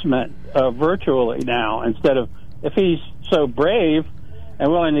sealed basement virtually now. Instead of, if he's so brave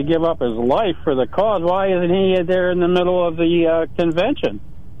and willing to give up his life for the cause, why isn't he there in the middle of the convention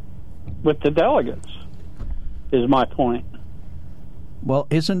with the delegates, is my point. Well,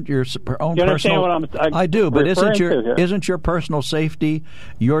 isn't your own you personal? What I do, but isn't your personal safety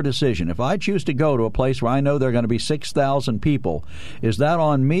your decision? If I choose to go to a place where I know there are going to be 6,000 people, is that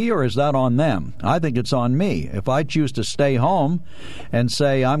on me or is that on them? I think it's on me. If I choose to stay home and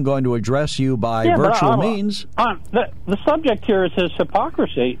say I'm going to address you by virtual means, the subject here is his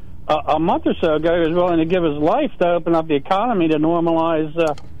hypocrisy. A month or so ago, he was willing to give his life to open up the economy to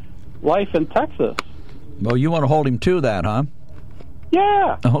normalize life in Texas. Well, you want to hold him to that, huh?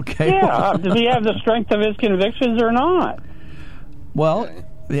 Yeah. Okay. Yeah. Does he have the strength of his convictions or not? Well,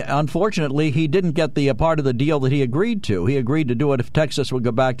 unfortunately, he didn't get the part of the deal that he agreed to. He agreed to do it if Texas would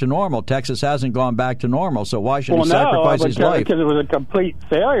go back to normal. Texas hasn't gone back to normal, so why should he sacrifice his life? Because it was a complete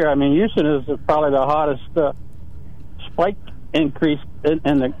failure. I mean, Houston is probably the hottest spike increase in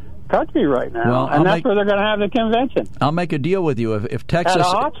the country right now, and that's where they're going to have the convention. I'll make a deal with you. If Texas, at a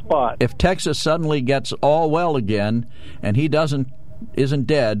hot spot. If Texas suddenly gets all well again, and he isn't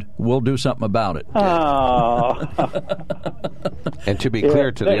dead, we'll do something about it. Oh. And to be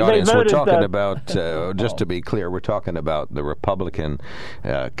clear to the audience, we're talking about, just to be clear, we're talking about the Republican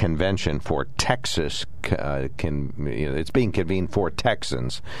convention for Texas. It's being convened for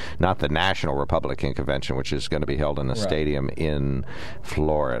Texans, not the National Republican Convention, which is going to be held in a stadium in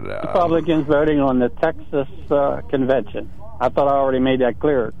Florida. Republicans voting on the Texas convention. I thought I already made that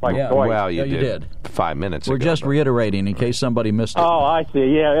clear. Well, you did 5 minutes ago. We're just reiterating in case somebody missed it. Oh, I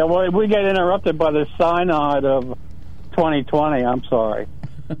see. Yeah, well, we get interrupted by the synod of 2020. I'm sorry.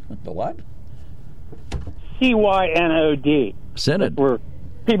 The what? CYNOD. Synod. Where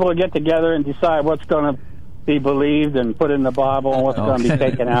people get together and decide what's going to be believed and put in the Bible and what's going to be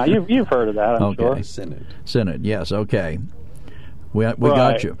taken out. You've heard of that, I'm sure. Synod, yes, okay. We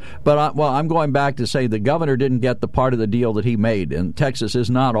got you. But, I'm going back to say the governor didn't get the part of the deal that he made, and Texas is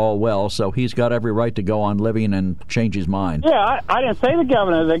not all well, so he's got every right to go on living and change his mind. Yeah, I didn't say the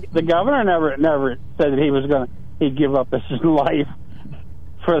governor. The governor never said that he'd give up his life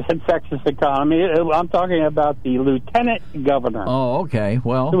for the Texas economy. I'm talking about the lieutenant governor. Oh, okay.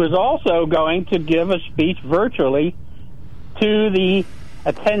 Well, who is also going to give a speech virtually to the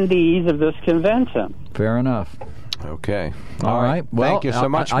attendees of this convention. Fair enough. Okay. All right. Well, thank you so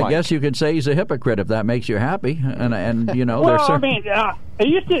much, I Mike. guess you could say he's a hypocrite if that makes you happy. And you know, well, I mean,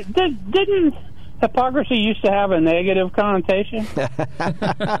 didn't hypocrisy used to have a negative connotation?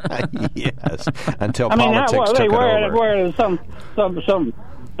 Yes. Until politics took it over. Where some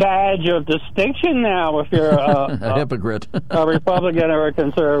badge of distinction now if you're a hypocrite, a Republican or a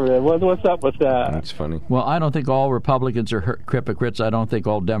conservative. What's up with that? That's funny. Well, I don't think all Republicans are hypocrites. I don't think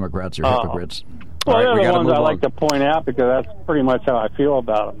all Democrats are hypocrites. Well, they're the ones I like to point out because that's pretty much how I feel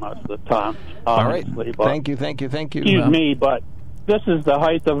about them most of the time. All right. Thank you. Excuse me, but this is the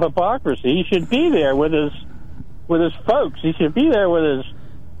height of hypocrisy. He should be there with his folks. He should be there with his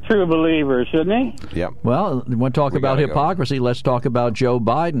true believers, shouldn't he? Yep. Well, when we talk about hypocrisy, let's talk about Joe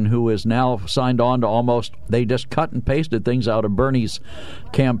Biden, who is now signed on to they just cut and pasted things out of Bernie's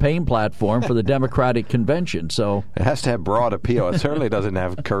campaign platform for the Democratic convention. So it has to have broad appeal. It certainly doesn't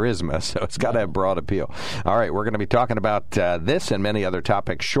have charisma, so it's got to have broad appeal. All right, we're going to be talking about this and many other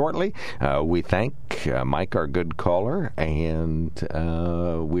topics shortly. We thank Mike, our good caller, and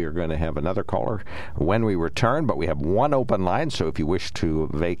we are going to have another caller when we return, but we have one open line, so if you wish to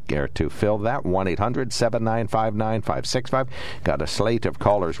fill that, 1-800-795-9565. Got a slate of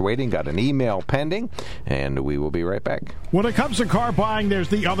callers waiting, got an email pending, and we will be right back. When it comes to car buying, there's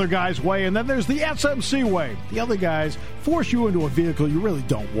the other guy's way, and then there's the SMC way. The other guys force you into a vehicle you really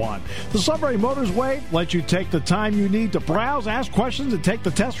don't want. The Sunbury Motors way lets you take the time you need to browse, ask questions, and take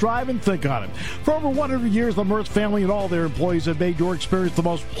the test drive and think on it. For over 100 years, the Mertz family and all their employees have made your experience the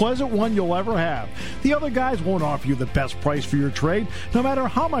most pleasant one you'll ever have. The other guys won't offer you the best price for your trade, no matter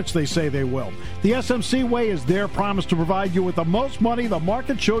how much they say they will. The SMC way is their promise to provide you with the most money the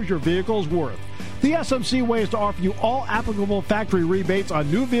market shows your vehicle is worth. The SMC way is to offer you all applicable factory rebates on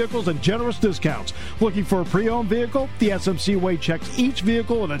new vehicles and generous discounts. Looking for a pre-owned vehicle? The SMC way checks each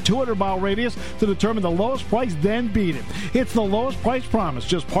vehicle in a 200-mile radius to determine the lowest price, then beat it. It's the lowest price promise,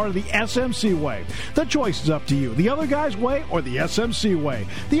 just part of the SMC way. The choice is up to you, the other guy's way or the SMC way.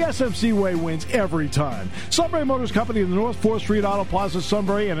 The SMC way wins every time. Sunbury Motors Company in the North 4th Street Auto Plaza,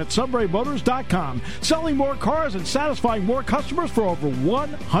 Sunbury, and at sunburymotors.com. Selling more cars and satisfying more customers for over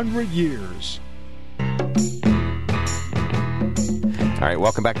 100 years. All right,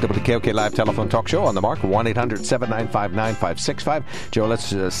 welcome back to the KOK Live Telephone Talk Show on the Mark, 1-800-795-9565. Joe, let's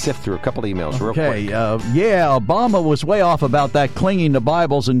sift through a couple emails real quick. Okay, Obama was way off about that clinging to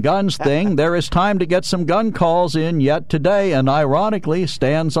Bibles and guns thing. There is time to get some gun calls in yet today, and ironically,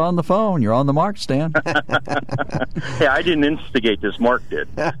 Stan's on the phone. You're on the Mark, Stan. Hey, I didn't instigate this. Mark did.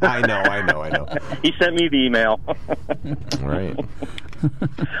 I know. He sent me the email. Right.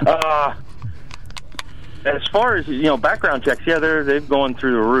 As far as, background checks, they've gone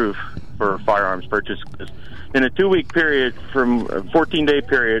through the roof for firearms purchase. In a 2-week period, from a 14-day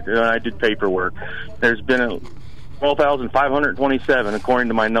period, I did paperwork, there's been 12,527 according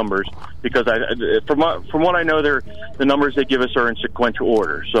to my numbers, because from what I know, the numbers they give us are in sequential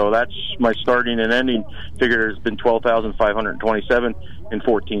order. So that's my starting and ending figure. There's been 12,527 in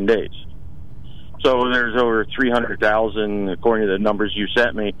 14 days. So there's over 300,000, according to the numbers you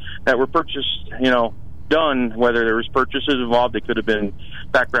sent me, that were purchased, done. Whether there was purchases involved, they could have been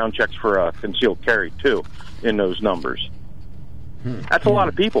background checks for concealed carry, too, in those numbers. That's a lot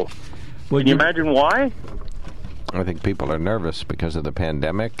of people. Can you imagine why? I think people are nervous because of the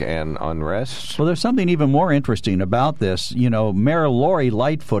pandemic and unrest. Well, there's something even more interesting about this. Mayor Lori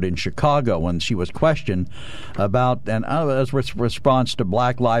Lightfoot in Chicago, when she was questioned about, and as response to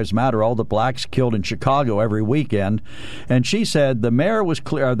Black Lives Matter, all the blacks killed in Chicago every weekend, and she said the mayor was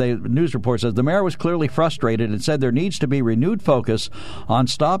clear. The news report says the mayor was clearly frustrated and said there needs to be renewed focus on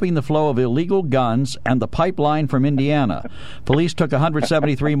stopping the flow of illegal guns and the pipeline from Indiana. Police took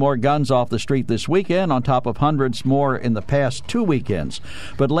 173 more guns off the street this weekend, on top of hundreds more in the past 2 weekends.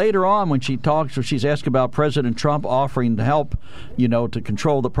 But later on, when she's asked about President Trump offering to help, to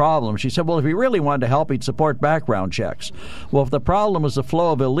control the problem, she said, well, if he really wanted to help, he'd support background checks. Well, if the problem is the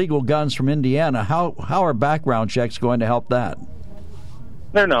flow of illegal guns from Indiana, how are background checks going to help that?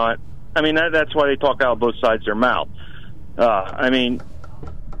 They're not. I mean, that's why they talk out both sides of their mouth.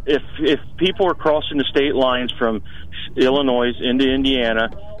 If people are crossing the state lines from Illinois into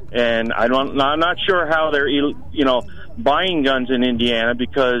Indiana, and I'm not sure how they're, buying guns in Indiana,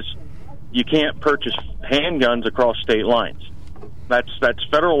 because you can't purchase handguns across state lines. That's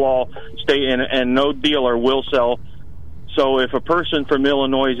federal law, state, and no dealer will sell. So if a person from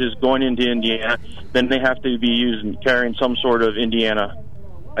Illinois is going into Indiana, then they have to be carrying some sort of Indiana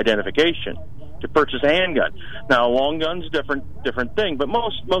identification to purchase a handgun. Now, a long gun's different thing, but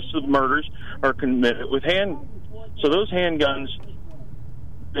most of the murders are committed with so those handguns,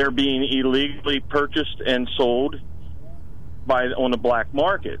 they're being illegally purchased and sold on the black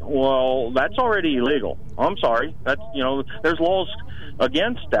market. Well, that's already illegal. I'm sorry. That's there's laws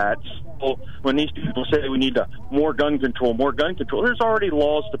against that. So when these people say we need more gun control, there's already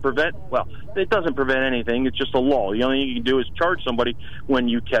laws to prevent. Well, it doesn't prevent anything. It's just a law. The only thing you can do is charge somebody when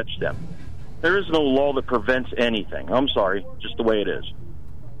you catch them. There is no law that prevents anything. I'm sorry, just the way it is.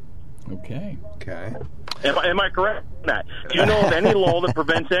 Okay. Am I correct in that? Do you know of any law that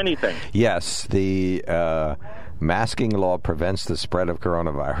prevents anything? Yes, the masking law prevents the spread of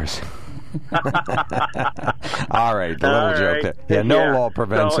coronavirus. All right, a little joke there. Yeah, no law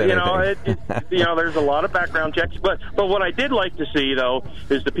prevents anything. There's a lot of background checks, but what I did like to see, though,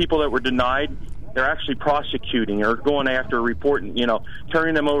 is the people that were denied, they're actually prosecuting or going after, reporting,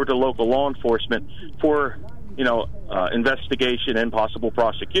 turning them over to local law enforcement for, investigation and possible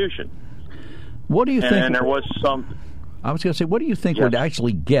prosecution. What do you think? And there was some. I was going to say, what do you think would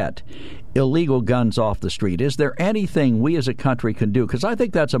actually get illegal guns off the street? Is there anything we as a country can do? Because I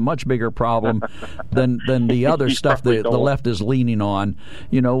think that's a much bigger problem than the other stuff the left is leaning on.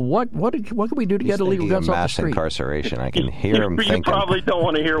 What can we do to get illegal guns off the street? Mass incarceration. I can hear him thinking. You probably don't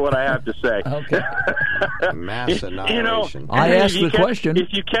want to hear what I have to say. Okay. Mass annihilation. I asked the question.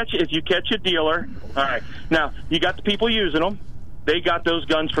 If you catch a dealer, all right. Now you got the people using them. They got those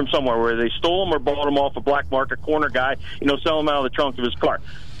guns from somewhere, where they stole them or bought them off a black market corner guy, selling them out of the trunk of his car.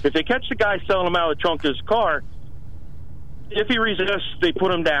 If they catch the guy selling them out of the trunk of his car, if he resists, they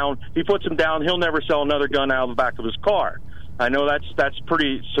put him down. If he puts him down, he'll never sell another gun out of the back of his car. I know that's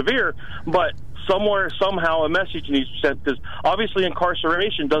pretty severe, but somewhere, somehow, a message needs to be sent, because obviously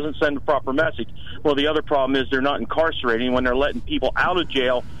incarceration doesn't send a proper message. Well, the other problem is they're not incarcerating when they're letting people out of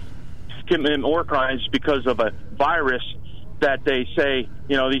jail commit more crimes because of a virus that they say,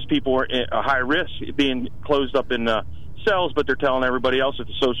 these people are at a high risk being closed up in cells, but they're telling everybody else at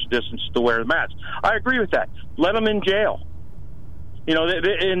the social distance to wear the mask. I agree with that. Let them in jail.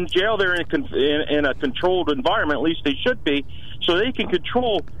 In jail, they're in a controlled environment, at least they should be, so they can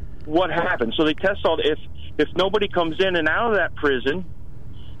control what happens. So they test all. If nobody comes in and out of that prison,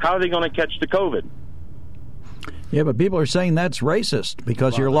 how are they going to catch the COVID? Yeah, but people are saying that's racist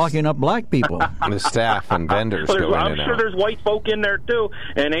because you're locking up black people. The staff and vendors go in and out. I'm sure there's white folk in there, too,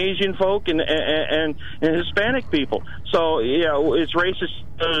 and Asian folk and Hispanic people. So, yeah, it's racist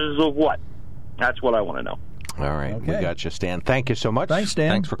of what? That's what I want to know. All right. Okay. We got you, Stan. Thank you so much. Thanks,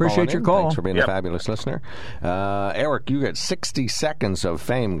 Stan. Thanks for Appreciate your call. Thanks for being a fabulous listener. Eric, you got 60 seconds of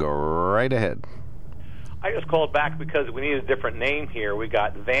fame. Go right ahead. I just called back because we need a different name here. We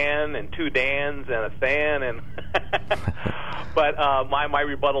got Van and two Dans and a Than, and but my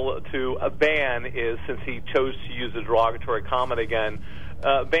rebuttal to Van is, since he chose to use a derogatory comment again,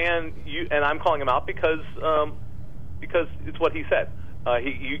 Van, and I'm calling him out because it's what he said.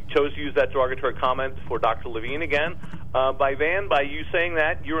 He chose to use that derogatory comment for Dr. Levine again. By you saying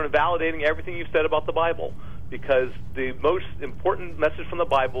that, you're invalidating everything you've said about the Bible, because the most important message from the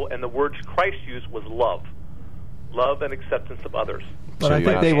Bible and the words Christ used was love and acceptance of others. But so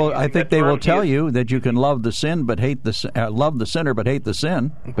I think they will tell you that you can love the sin but hate the love the sinner but hate the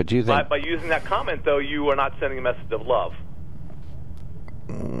sin. But you think by using that comment, though, you are not sending a message of love.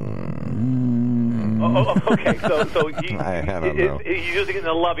 Okay. So he's using it in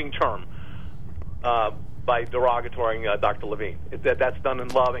a loving term by derogatoring Dr. Levine. That's done in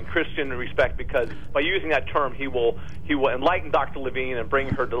love and Christian respect, because by using that term, he will enlighten Dr. Levine and bring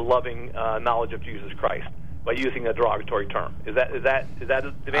her to the loving knowledge of Jesus Christ by using a derogatory term. Is that?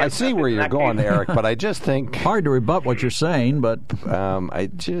 I see where you're going, Eric, but I just think hard to rebut what you're saying. But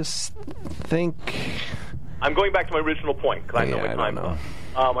I just think I'm going back to my original point, because I know my time's up.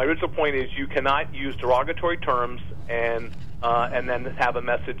 My original point is you cannot use derogatory terms and then have a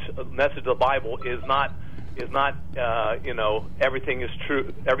message. A message of the Bible is not everything is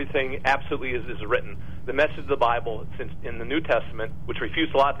true. Everything absolutely is written. The message of the Bible, since in the New Testament, which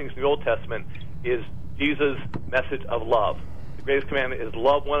refutes a lot of things in the Old Testament, is Jesus' message of love. The greatest commandment is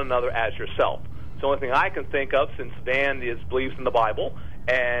love one another as yourself. The only thing I can think of, since Van believes in the Bible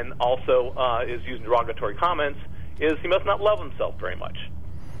and also is using derogatory comments, is he must not love himself very much.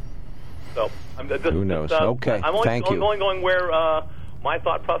 So who knows? Okay, I'm only, thank you. only going where my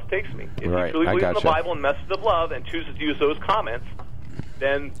thought process takes me. If right. he truly believes in the Bible and message of love and chooses to use those comments,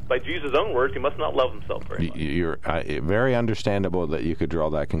 then by Jesus' own words, he must not love himself very much. You're very understandable that you could draw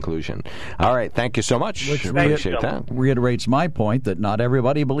that conclusion. All right, thank you so much. Which appreciate that. Reiterates my point that not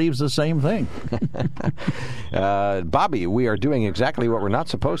everybody believes the same thing. Bobby, we are doing exactly what we're not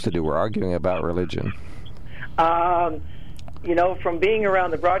supposed to do. We're arguing about religion. From being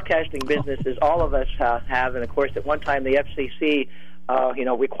around the broadcasting business, as all of us have, and of course at one time the FCC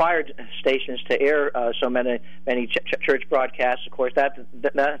required stations to air so many church broadcasts. Of course, that's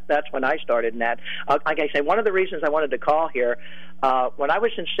when I started in that. Like I say, one of the reasons I wanted to call here, when I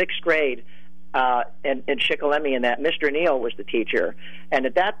was in 6th grade in Shikellamy, and that Mr. Neal was the teacher, and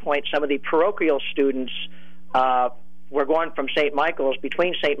at that point, some of the parochial students were going from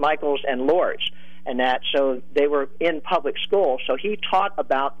between St. Michael's and Lourdes, and that, so they were in public school. So he taught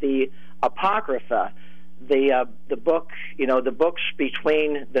about the Apocrypha, the book, the books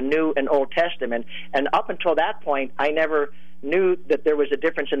between the New and Old Testament. And up until that point, I never knew that there was a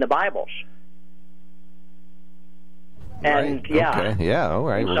difference in the Bibles. And right. Okay. Yeah. All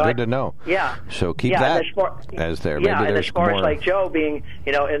right. Well, good to know. Yeah. So keep that as there. Yeah. Maybe and as far as like Joe being,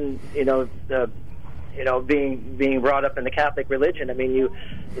 being brought up in the Catholic religion. I mean,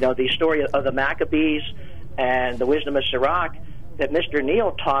 the story of the Maccabees and the Wisdom of Sirach, that Mr.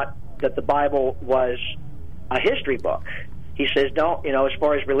 Neal taught that the Bible was a history book. He says, as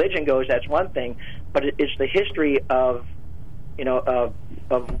far as religion goes, that's one thing, but it's the history of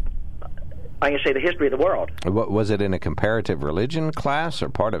I'm going to say the history of the world. What, was it in a comparative religion class or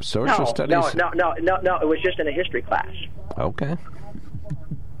part of social studies? No. It was just in a history class. Okay.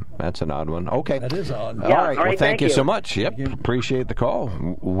 That's an odd one. Okay. That is odd. All right. Well, thank you so much. Yep. Appreciate the call.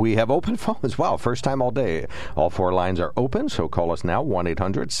 We have open phones. Wow. First time all day. All 4 lines are open, so call us now,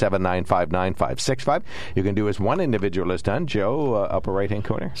 1-800-795-9565. You can do as one individual has done. Joe, upper right-hand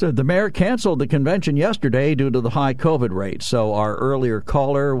corner. So the mayor canceled the convention yesterday due to the high COVID rate. So our earlier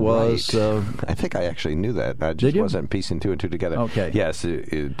caller was... Right. I think I actually knew that. I just wasn't piecing 2 and 2 together. Okay. Yes,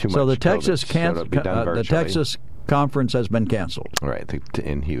 too much So the COVID, Texas conference has been canceled. Right,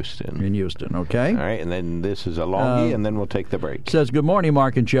 in Houston. Okay. All right, and then this is a longie, and then we'll take the break. Says, good morning,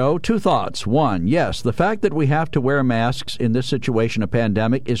 Mark and Joe. 2 thoughts. 1, yes, the fact that we have to wear masks in this situation of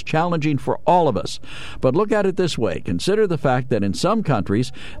pandemic is challenging for all of us. But look at it this way. Consider the fact that in some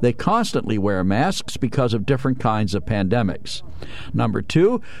countries, they constantly wear masks because of different kinds of pandemics. Number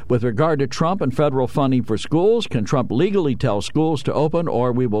 2, with regard to Trump and federal funding for schools, can Trump legally tell schools to open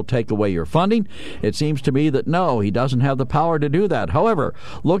or we will take away your funding? It seems to me that no. No, he doesn't have the power to do that. However,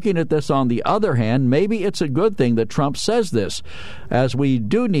 looking at this on the other hand, maybe it's a good thing that Trump says this, as we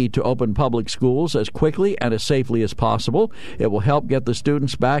do need to open public schools as quickly and as safely as possible. It will help get the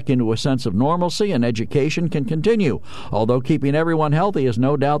students back into a sense of normalcy, and education can continue, although keeping everyone healthy is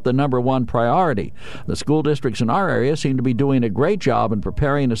no doubt the number one priority. The school districts in our area seem to be doing a great job in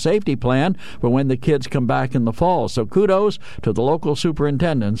preparing a safety plan for when the kids come back in the fall. So kudos to the local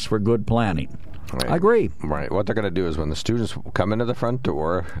superintendents for good planning. Right. I agree. Right. What they're going to do is when the students come into the front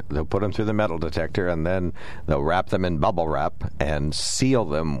door, they'll put them through the metal detector, and then they'll wrap them in bubble wrap and seal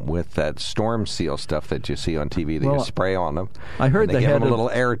them with that storm seal stuff that you see on TV that you spray on them. I heard they give them a little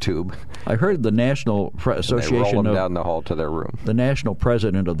air tube. I heard the National Association they roll them down the hall to their room. The national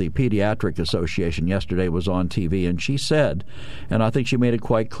president of the Pediatric Association yesterday was on TV, and she said, and I think she made it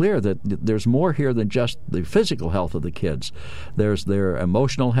quite clear, that there's more here than just the physical health of the kids. There's their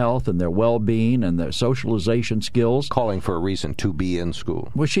emotional health and their well-being and their socialization skills. Calling for a reason to be in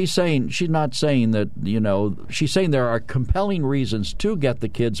school. Well, she's not saying that, she's saying there are compelling reasons to get the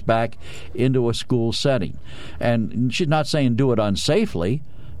kids back into a school setting. And she's not saying do it unsafely.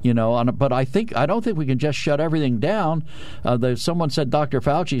 But I don't think we can just shut everything down. Someone said Dr.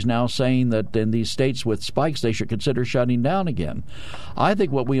 Fauci's now saying that in these states with spikes, they should consider shutting down again. I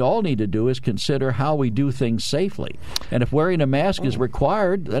think what we all need to do is consider how we do things safely. And if wearing a mask is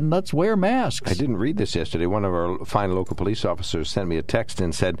required, then let's wear masks. I didn't read this yesterday. One of our fine local police officers sent me a text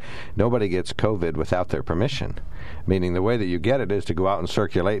and said, nobody gets COVID without their permission. Meaning the way that you get it is to go out and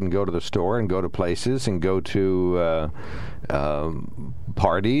circulate and go to the store and go to places and go to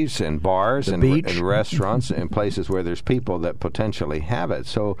parties and bars and restaurants and places where there's people that potentially have it.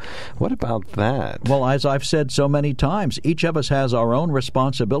 So what about that? Well, as I've said so many times, each of us has our own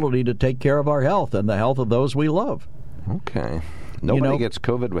responsibility to take care of our health and the health of those we love. Okay. Nobody gets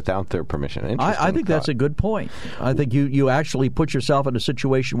COVID without their permission. I think that's a good point. I think you actually put yourself in a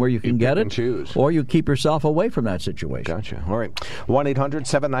situation where you can get it, choose. Or you keep yourself away from that situation. Gotcha. All right.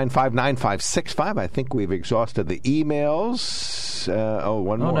 1-800-795-9565. I think we've exhausted the emails.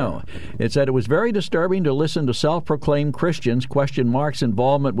 One more. No. It said it was very disturbing to listen to self-proclaimed Christians question Mark's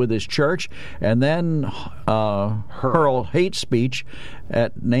involvement with his church and then hurl hate speech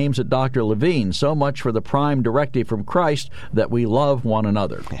at names at Dr. Levine. So much for the prime directive from Christ that we love one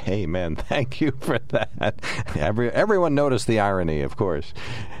another. Amen. Thank you for that. Everyone noticed the irony, of course.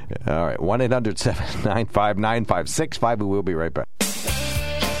 All right. 1-800-795-9565. We will be right back.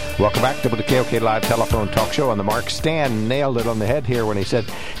 Welcome back to the KOK Live Telephone Talk Show on the Mark. Stan nailed it on the head here when he said,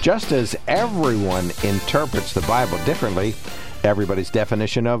 just as everyone interprets the Bible differently, everybody's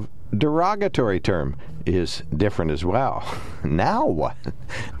definition of derogatory term is different as well. Now what?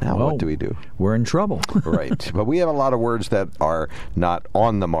 What do we do? We're in trouble. Right. But we have a lot of words that are not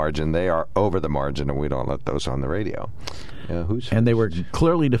on the margin. They are over the margin, and we don't let those on the radio. And they were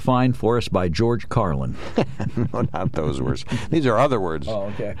clearly defined for us by George Carlin. No, not those words. These are other words.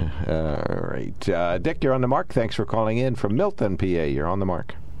 Oh, okay. All right. Dick, you're on the mark. Thanks for calling in from Milton, PA. You're on the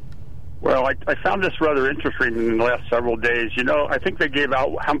mark. Well, I found this rather interesting in the last several days. I think they gave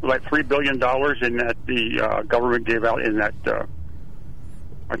out like $3 billion in that the government gave out in that.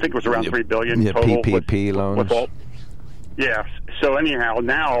 I think it was around $3 billion total. PPP loans. Yes. So anyhow,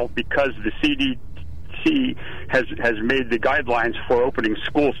 now because the CDC has made the guidelines for opening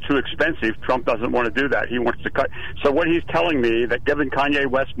schools too expensive, Trump doesn't want to do that. He wants to cut. So what he's telling me that giving Kanye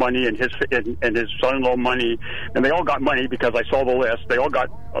West money and his son-in-law money, and they all got money because I saw the list. They all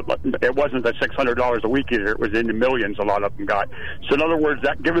got. It wasn't the $600 a week either. It was in the millions. A lot of them got. So in other words,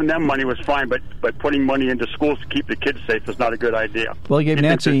 that giving them money was fine, but putting money into schools to keep the kids safe is not a good idea. Well, he gave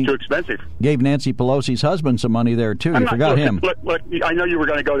Nancy too expensive. Gave Nancy Pelosi's husband some money there too. You forgot him. Look, I know you were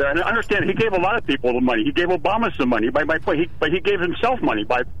going to go there, and I understand he gave a lot of people the money. He gave Obama some money. By my point, but he gave himself money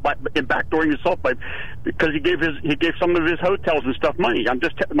by backdooring himself because he gave some of his hotels and stuff money.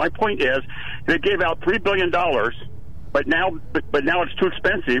 My point is they gave out $3 billion. But now it's too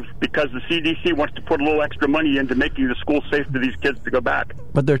expensive because the CDC wants to put a little extra money into making the school safe for these kids to go back.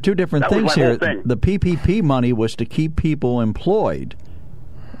 But there are two different things here. The PPP money was to keep people employed.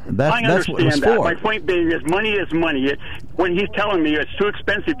 I understand that's what it was that. For. My point being is money is money. When he's telling me it's too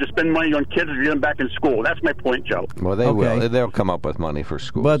expensive to spend money on kids to get them back in school, that's my point, Joe. Well, they will. They'll come up with money for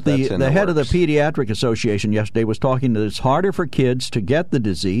schools. But the head of the Pediatric Association yesterday was talking that it's harder for kids to get the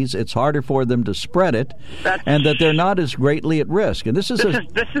disease, it's harder for them to spread it, and that they're not as greatly at risk. And this has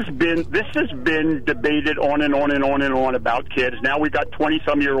been debated on and on and on and on about kids. Now we've got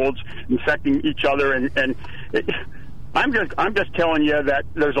 20-some-year-olds infecting each other, and I'm just telling you that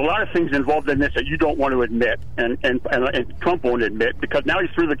there's a lot of things involved in this that you don't want to admit, and Trump won't admit, because now he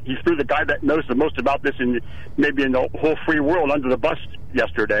threw the guy that knows the most about this maybe in the whole free world under the bus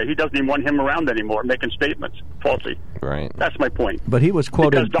yesterday. He doesn't even want him around anymore, making statements falsely. Right. That's my point. But he was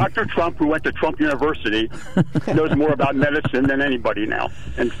quoted because Dr. Trump, who went to Trump University, knows more about medicine than anybody now.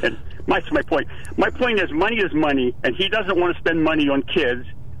 And that's my point. My point is money, and he doesn't want to spend money on kids.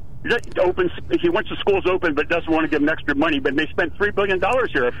 He wants the schools open, but doesn't want to give them extra money. But they spent $3 billion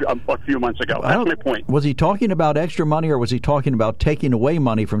here a few months ago. That's my point. Was he talking about extra money, or was he talking about taking away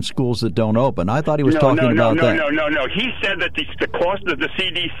money from schools that don't open? I thought he was talking about that. No. He said that the cost of the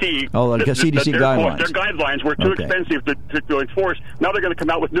CDC, CDC guidelines, their guidelines were too expensive to enforce. Now they're going to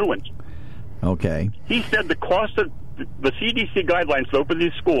come out with new ones. Okay. He said the cost of the CDC guidelines to open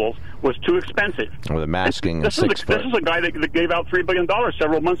these schools was too expensive. Or the masking. This is a guy that gave out $3 billion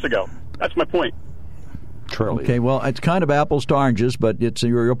several months ago. That's my point. Truly. Okay, well, it's kind of apples to oranges, but it's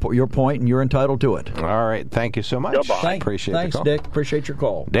your point, and you're entitled to it. All right. Thank you so much. Appreciate Thanks, the call. Dick. Appreciate your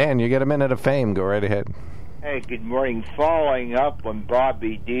call. Dan, you get a minute of fame. Go right ahead. Hey, good morning. Following up on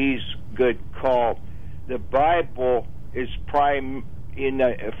Bobby D's good call, the Bible is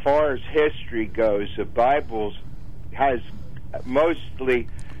as far as history goes, the Bible has mostly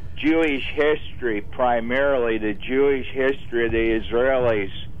Jewish history, primarily the Jewish history of the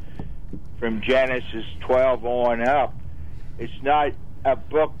Israelis from Genesis 12 on up. It's not a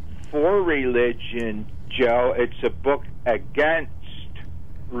book for religion, Joe. It's a book against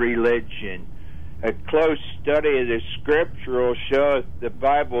religion. A close study of the scripture will show the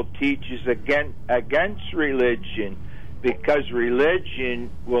Bible teaches against religion, because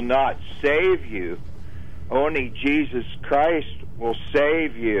religion will not save you. Only Jesus Christ will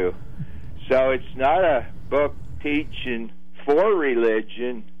save you. So it's not a book teaching for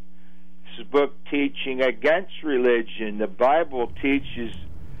religion. It's a book teaching against religion. The Bible teaches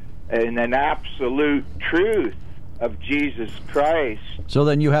an absolute truth of Jesus Christ. So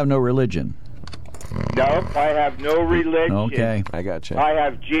then you have no religion? Nope, I have no religion. Okay. I got you. I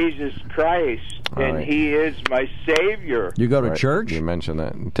have Jesus Christ, and He is my Savior. You go to church? You mentioned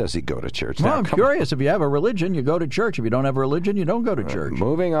that. Does he go to church? Well, I'm curious. If you have a religion, you go to church. If you don't have a religion, you don't go to church.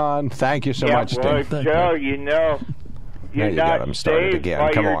 Moving on. Thank you so much, well, Dick. Joe, you're not saved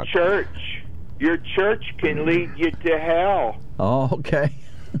by your church. Your church can lead you to hell. Oh, okay.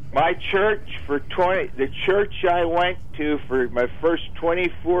 My church the church I went to for my first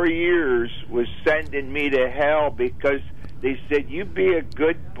 24 years was sending me to hell, because they said, you be a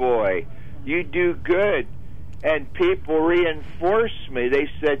good boy, you do good. And people reinforced me. They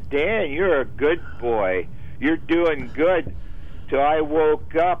said, Dan, you're a good boy, you're doing good. Till I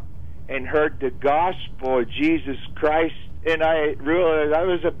woke up and heard the gospel of Jesus Christ, and I realized I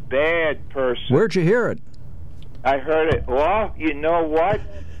was a bad person. Where'd you hear it? I heard it. Well, you know what?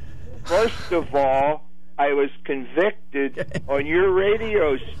 First of all, I was convicted on your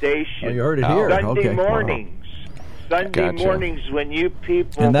radio station. Oh, you heard it here. Sunday mornings. Sunday mornings when you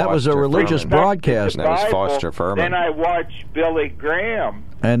people... And that was a religious broadcast. That was Foster Furman. Then I watched Billy Graham.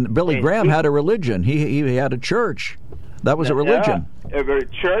 And Billy Graham had a religion. He had a church. That was a religion. A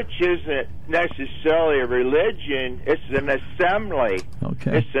church isn't necessarily a religion. It's an assembly.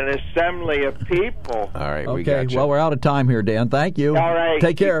 Okay. It's an assembly of people. All right, okay, we got you. Well, we're out of time here, Dan. Thank you. All right.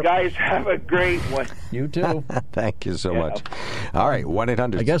 Take care. You guys have a great one. You too. Thank you so much. All right,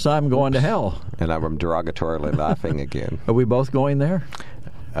 1-800. I guess I'm going to hell. And I'm derogatorily laughing again. Are we both going there?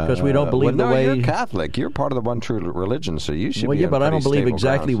 Because we don't believe the way... you're Catholic. You're part of the one true religion, so you should be yeah, but I don't believe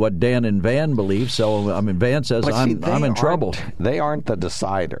exactly grounds. what Dan and Van believe, so, Van says I'm in trouble. They aren't the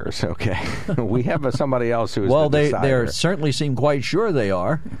deciders, okay? We have somebody else who is the decider. They certainly seem quite sure they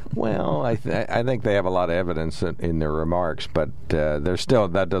are. Well, I think they have a lot of evidence in their remarks, but they're still,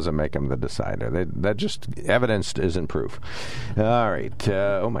 that doesn't make them the decider. That just, evidence isn't proof. All right.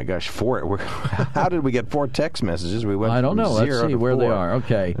 Oh, my gosh. How did we get 4 text messages? We went I don't know. Let's see where 4. they are.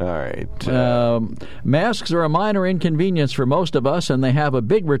 Okay. All right. Masks are a minor inconvenience for most of us, and they have a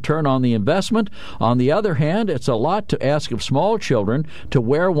big return on the investment. On the other hand, it's a lot to ask of small children to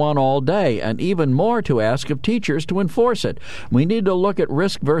wear one all day, and even more to ask of teachers to enforce it. We need to look at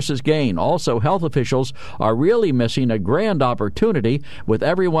risk versus gain. Also, health officials are really missing a grand opportunity with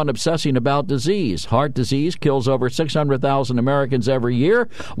everyone obsessing about disease. Heart disease kills over 600,000 Americans every year.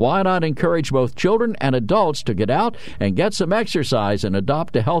 Why not encourage both children and adults to get out and get some exercise and adopt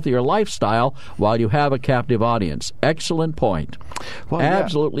adopt a healthier lifestyle while you have a captive audience. Excellent point. Well,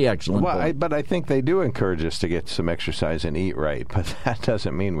 absolutely excellent point. But I think they do encourage us to get some exercise and eat right, but that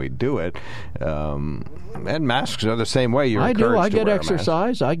doesn't mean we do it. And masks are the same way. You're encouraged to wear a mask. I get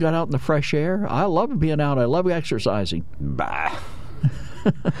exercise. I got out in the fresh air. I love being out. I love exercising. Bah.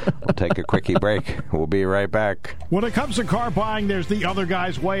 We'll take a quickie break. We'll be right back. When it comes to car buying, there's the other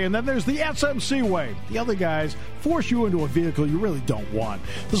guy's way, and then there's the SMC way. The other guys force you into a vehicle you really don't want.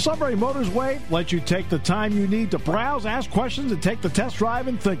 The Sunbury Motors way lets you take the time you need to browse, ask questions, and take the test drive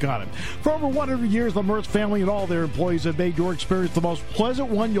and think on it. For over 100 years, the Mertz family and all their employees have made your experience the most pleasant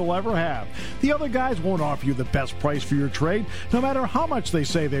one you'll ever have. The other guys won't offer you the best price for your trade, no matter how much they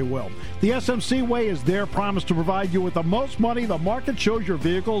say they will. The SMC way is their promise to provide you with the most money the market shows your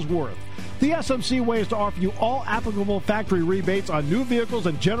vehicle is worth. The SMC way is to offer you all applicable factory rebates on new vehicles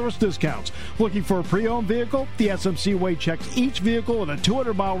and generous discounts. Looking for a pre-owned vehicle? The SMC way checks each vehicle with a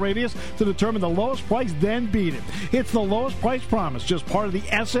 200-mile radius to determine the lowest price, then beat it. It's the lowest price promise, just part of the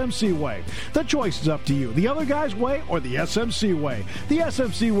SMC way. The choice is up to you. The other guy's way or the SMC way. The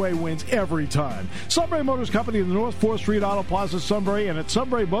SMC way wins every time. Sunbury Motors Company in the North 4th Street Auto Plaza, Sunbury, and at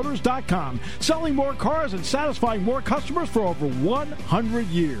sunburymotors.com. Selling more cars and satisfying more customers for over 100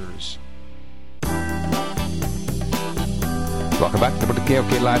 years. Welcome back to the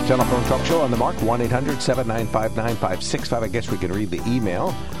KOK Live Telephone Talk Show on the Mark, 1-800-795-9565. I guess we can read the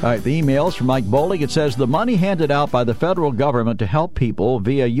email. All right, the email is from Mike Bowling. It says, the money handed out by the federal government to help people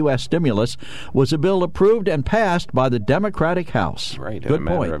via U.S. stimulus was a bill approved and passed by the Democratic House. Right, Good in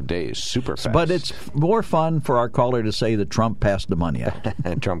a point. matter of days. Super fast. But it's more fun for our caller to say that Trump passed the money out.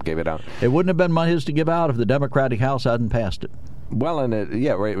 And Trump gave it out. It wouldn't have been his to give out if the Democratic House hadn't passed it. Well, and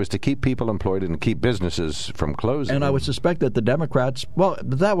it was to keep people employed and keep businesses from closing. And I would suspect that the Democrats,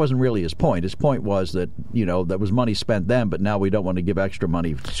 that wasn't really his point. His point was that, that was money spent then, but now we don't want to give extra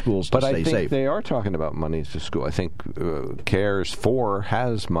money to schools to stay safe. But I think they are talking about money to school. I think CARES 4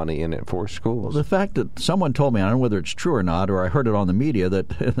 has money in it for schools. Well, the fact that someone told me, I don't know whether it's true or not, or I heard it on the media,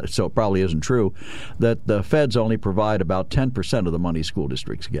 that so it probably isn't true, that the feds only provide about 10% of the money school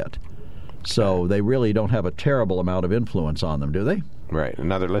districts get. So they really don't have a terrible amount of influence on them, do they? Right.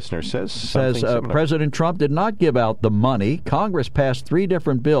 Another listener says President Trump did not give out the money. Congress passed 3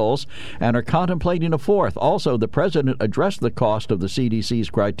 different bills and are contemplating a 4th. Also, the president addressed the cost of the CDC's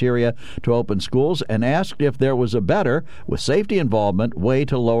criteria to open schools and asked if there was a better, with safety involvement, way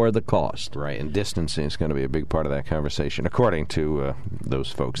to lower the cost. Right. And distancing is going to be a big part of that conversation, according to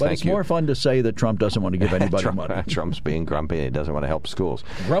those folks. But it's more fun to say that Trump doesn't want to give anybody money. Trump's being grumpy and he doesn't want to help schools.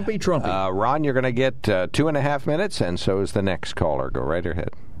 Grumpy Trumpy. Ron, you're going to get 2.5 minutes, and so is the next caller. Go right ahead.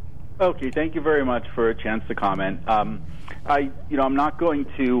 Okay, thank you very much for a chance to comment. I'm not going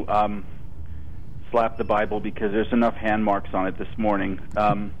to slap the Bible because there's enough hand marks on it this morning.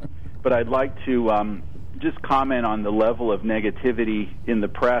 But I'd like to just comment on the level of negativity in the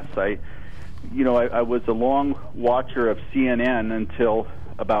press. I was a long watcher of CNN until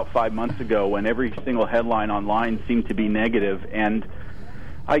about 5 months ago, when every single headline online seemed to be negative, and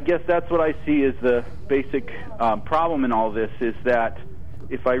I guess that's what I see as the basic problem in all this, is that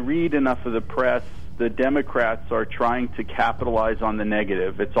if I read enough of the press, the Democrats are trying to capitalize on the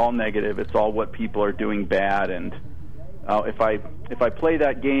negative. It's all negative. It's all what people are doing bad. And if I play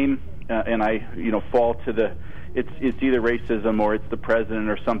that game and I fall to the it's either racism or it's the president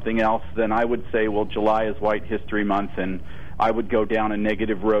or something else, then I would say, well, July is White History Month, and I would go down a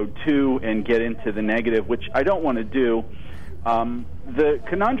negative road too and get into the negative, which I don't want to do. The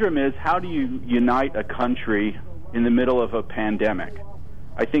conundrum is, how do you unite a country in the middle of a pandemic?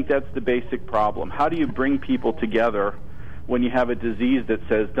 I think that's the basic problem. How do you bring people together when you have a disease that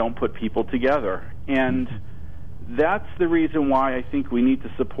says don't put people together? And that's the reason why I think we need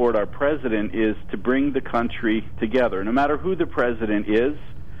to support our president, is to bring the country together, no matter who the president is.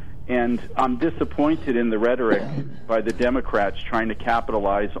 And I'm disappointed in the rhetoric by the Democrats trying to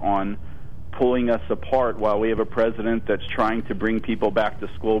capitalize on pulling us apart while we have a president that's trying to bring people back to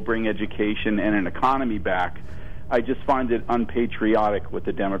school, bring education and an economy back. I just find it unpatriotic what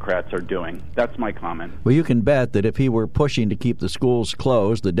the Democrats are doing. That's my comment. Well, you can bet that if he were pushing to keep the schools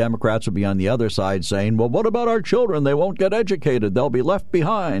closed, the Democrats would be on the other side saying, well, what about our children? They won't get educated. They'll be left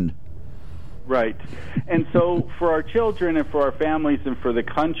behind. Right. And so for our children and for our families and for the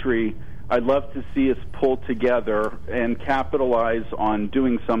country, I'd love to see us pull together and capitalize on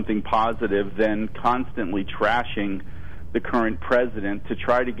doing something positive than constantly trashing the current president to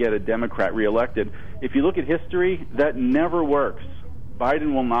try to get a Democrat reelected. If you look at history, that never works.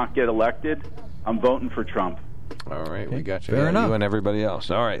 Biden will not get elected. I'm voting for Trump. All right, we got you. Fair enough. You and everybody else.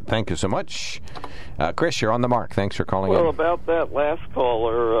 All right, thank you so much. Chris, you're on the mark. Thanks for calling in. Well, about that last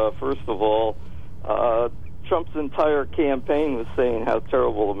caller, first of all, Trump's entire campaign was saying how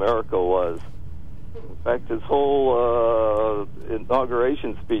terrible America was. In fact, his whole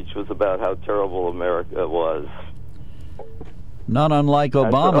inauguration speech was about how terrible America was. Not unlike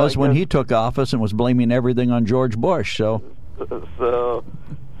Obama's when he took office and was blaming everything on George Bush. So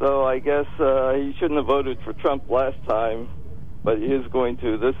I guess he shouldn't have voted for Trump last time, but he is going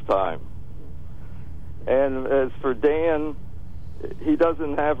to this time. And as for Dan, he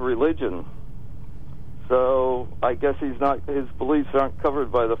doesn't have religion. So I guess his beliefs aren't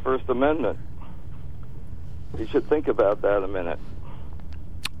covered by the First Amendment. You should think about that a minute.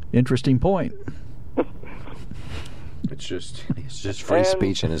 Interesting point. It's just free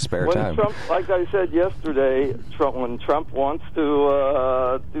speech in his spare time. Trump, like I said yesterday, when Trump wants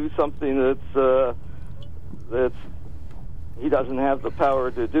to do something that's he doesn't have the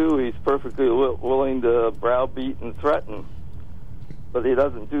power to do, he's perfectly willing to browbeat and threaten. But he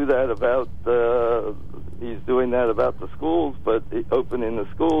doesn't do that about. He's doing that about the schools, but opening the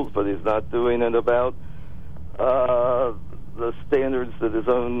schools. But he's not doing it about the standards that his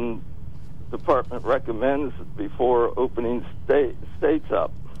own department recommends before opening states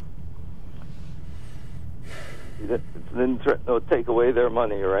up. He didn't take away their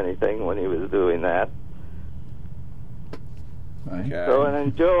money or anything when he was doing that. Okay. So, and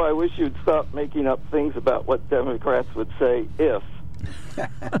then, Joe, I wish you'd stop making up things about what Democrats would say if.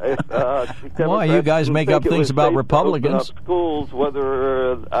 Why you guys make up things about Republicans? Open up schools,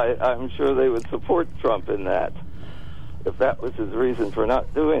 whether I'm sure they would support Trump in that, if that was his reason for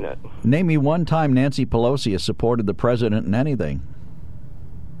not doing it. Name me one time Nancy Pelosi has supported the president in anything.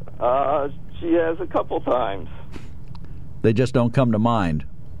 She has a couple times. They just don't come to mind.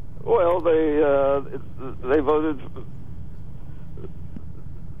 Well, they voted.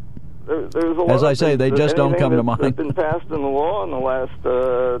 There's a lot As I say, they just don't come to mind. That's been passed in the law in the last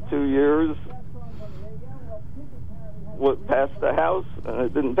 2 years. What passed the House, and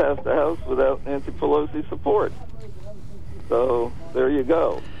it didn't pass the House without Nancy Pelosi's support. So there you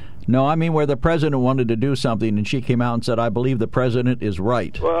go. No, I mean where the president wanted to do something, and she came out and said, "I believe the president is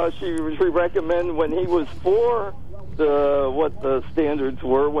right." Well, she recommended when he was for what the standards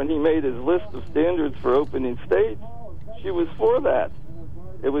were, when he made his list of standards for opening states, she was for that.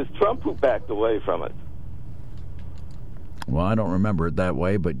 It was Trump who backed away from it. Well, I don't remember it that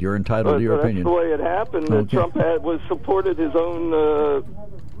way, but you're entitled to your opinion. That's the way it happened. Okay. Trump supported his own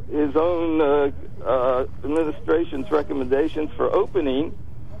administration's recommendations for opening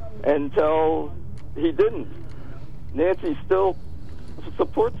until he didn't. Nancy still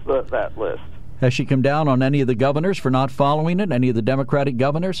supports that list. Has she come down on any of the governors for not following it? Any of the Democratic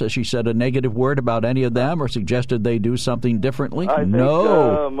governors? Has she said a negative word about any of them or suggested they do something differently? I think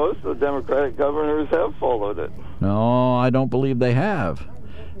most of the Democratic governors have followed it. No, I don't believe they have.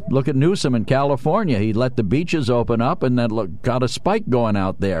 Look at Newsom in California. He let the beaches open up and then got a spike going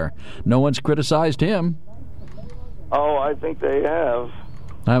out there. No one's criticized him. Oh, I think they have.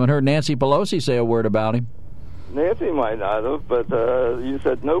 I haven't heard Nancy Pelosi say a word about him. Nancy might not have, but you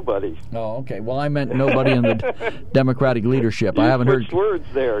said nobody. Oh, okay. Well, I meant nobody in the Democratic leadership. I haven't heard words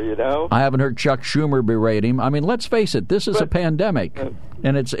there, you know. I haven't heard Chuck Schumer berate him. I mean, let's face it. This is a pandemic,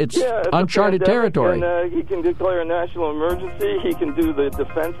 and it's uncharted territory. And he can declare a national emergency. He can do the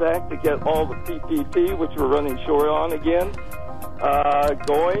Defense Act to get all the PPP, which we're running short on again,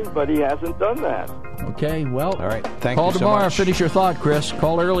 going, but he hasn't done that. Okay, well, all right. Thank call you tomorrow. so much. Finish your thought, Chris.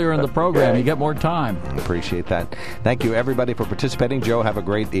 Call earlier in the program. You get more time. Appreciate that. Thank you, everybody, for participating. Joe, have a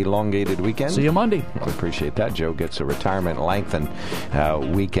great elongated weekend. See you Monday. We appreciate that. Joe gets a retirement lengthened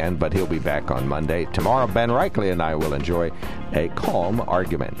weekend, but he'll be back on Monday. Tomorrow, Ben Reichley and I will enjoy a calm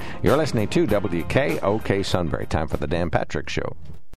argument. You're listening to WKOK Sunbury. Time for the Dan Patrick Show.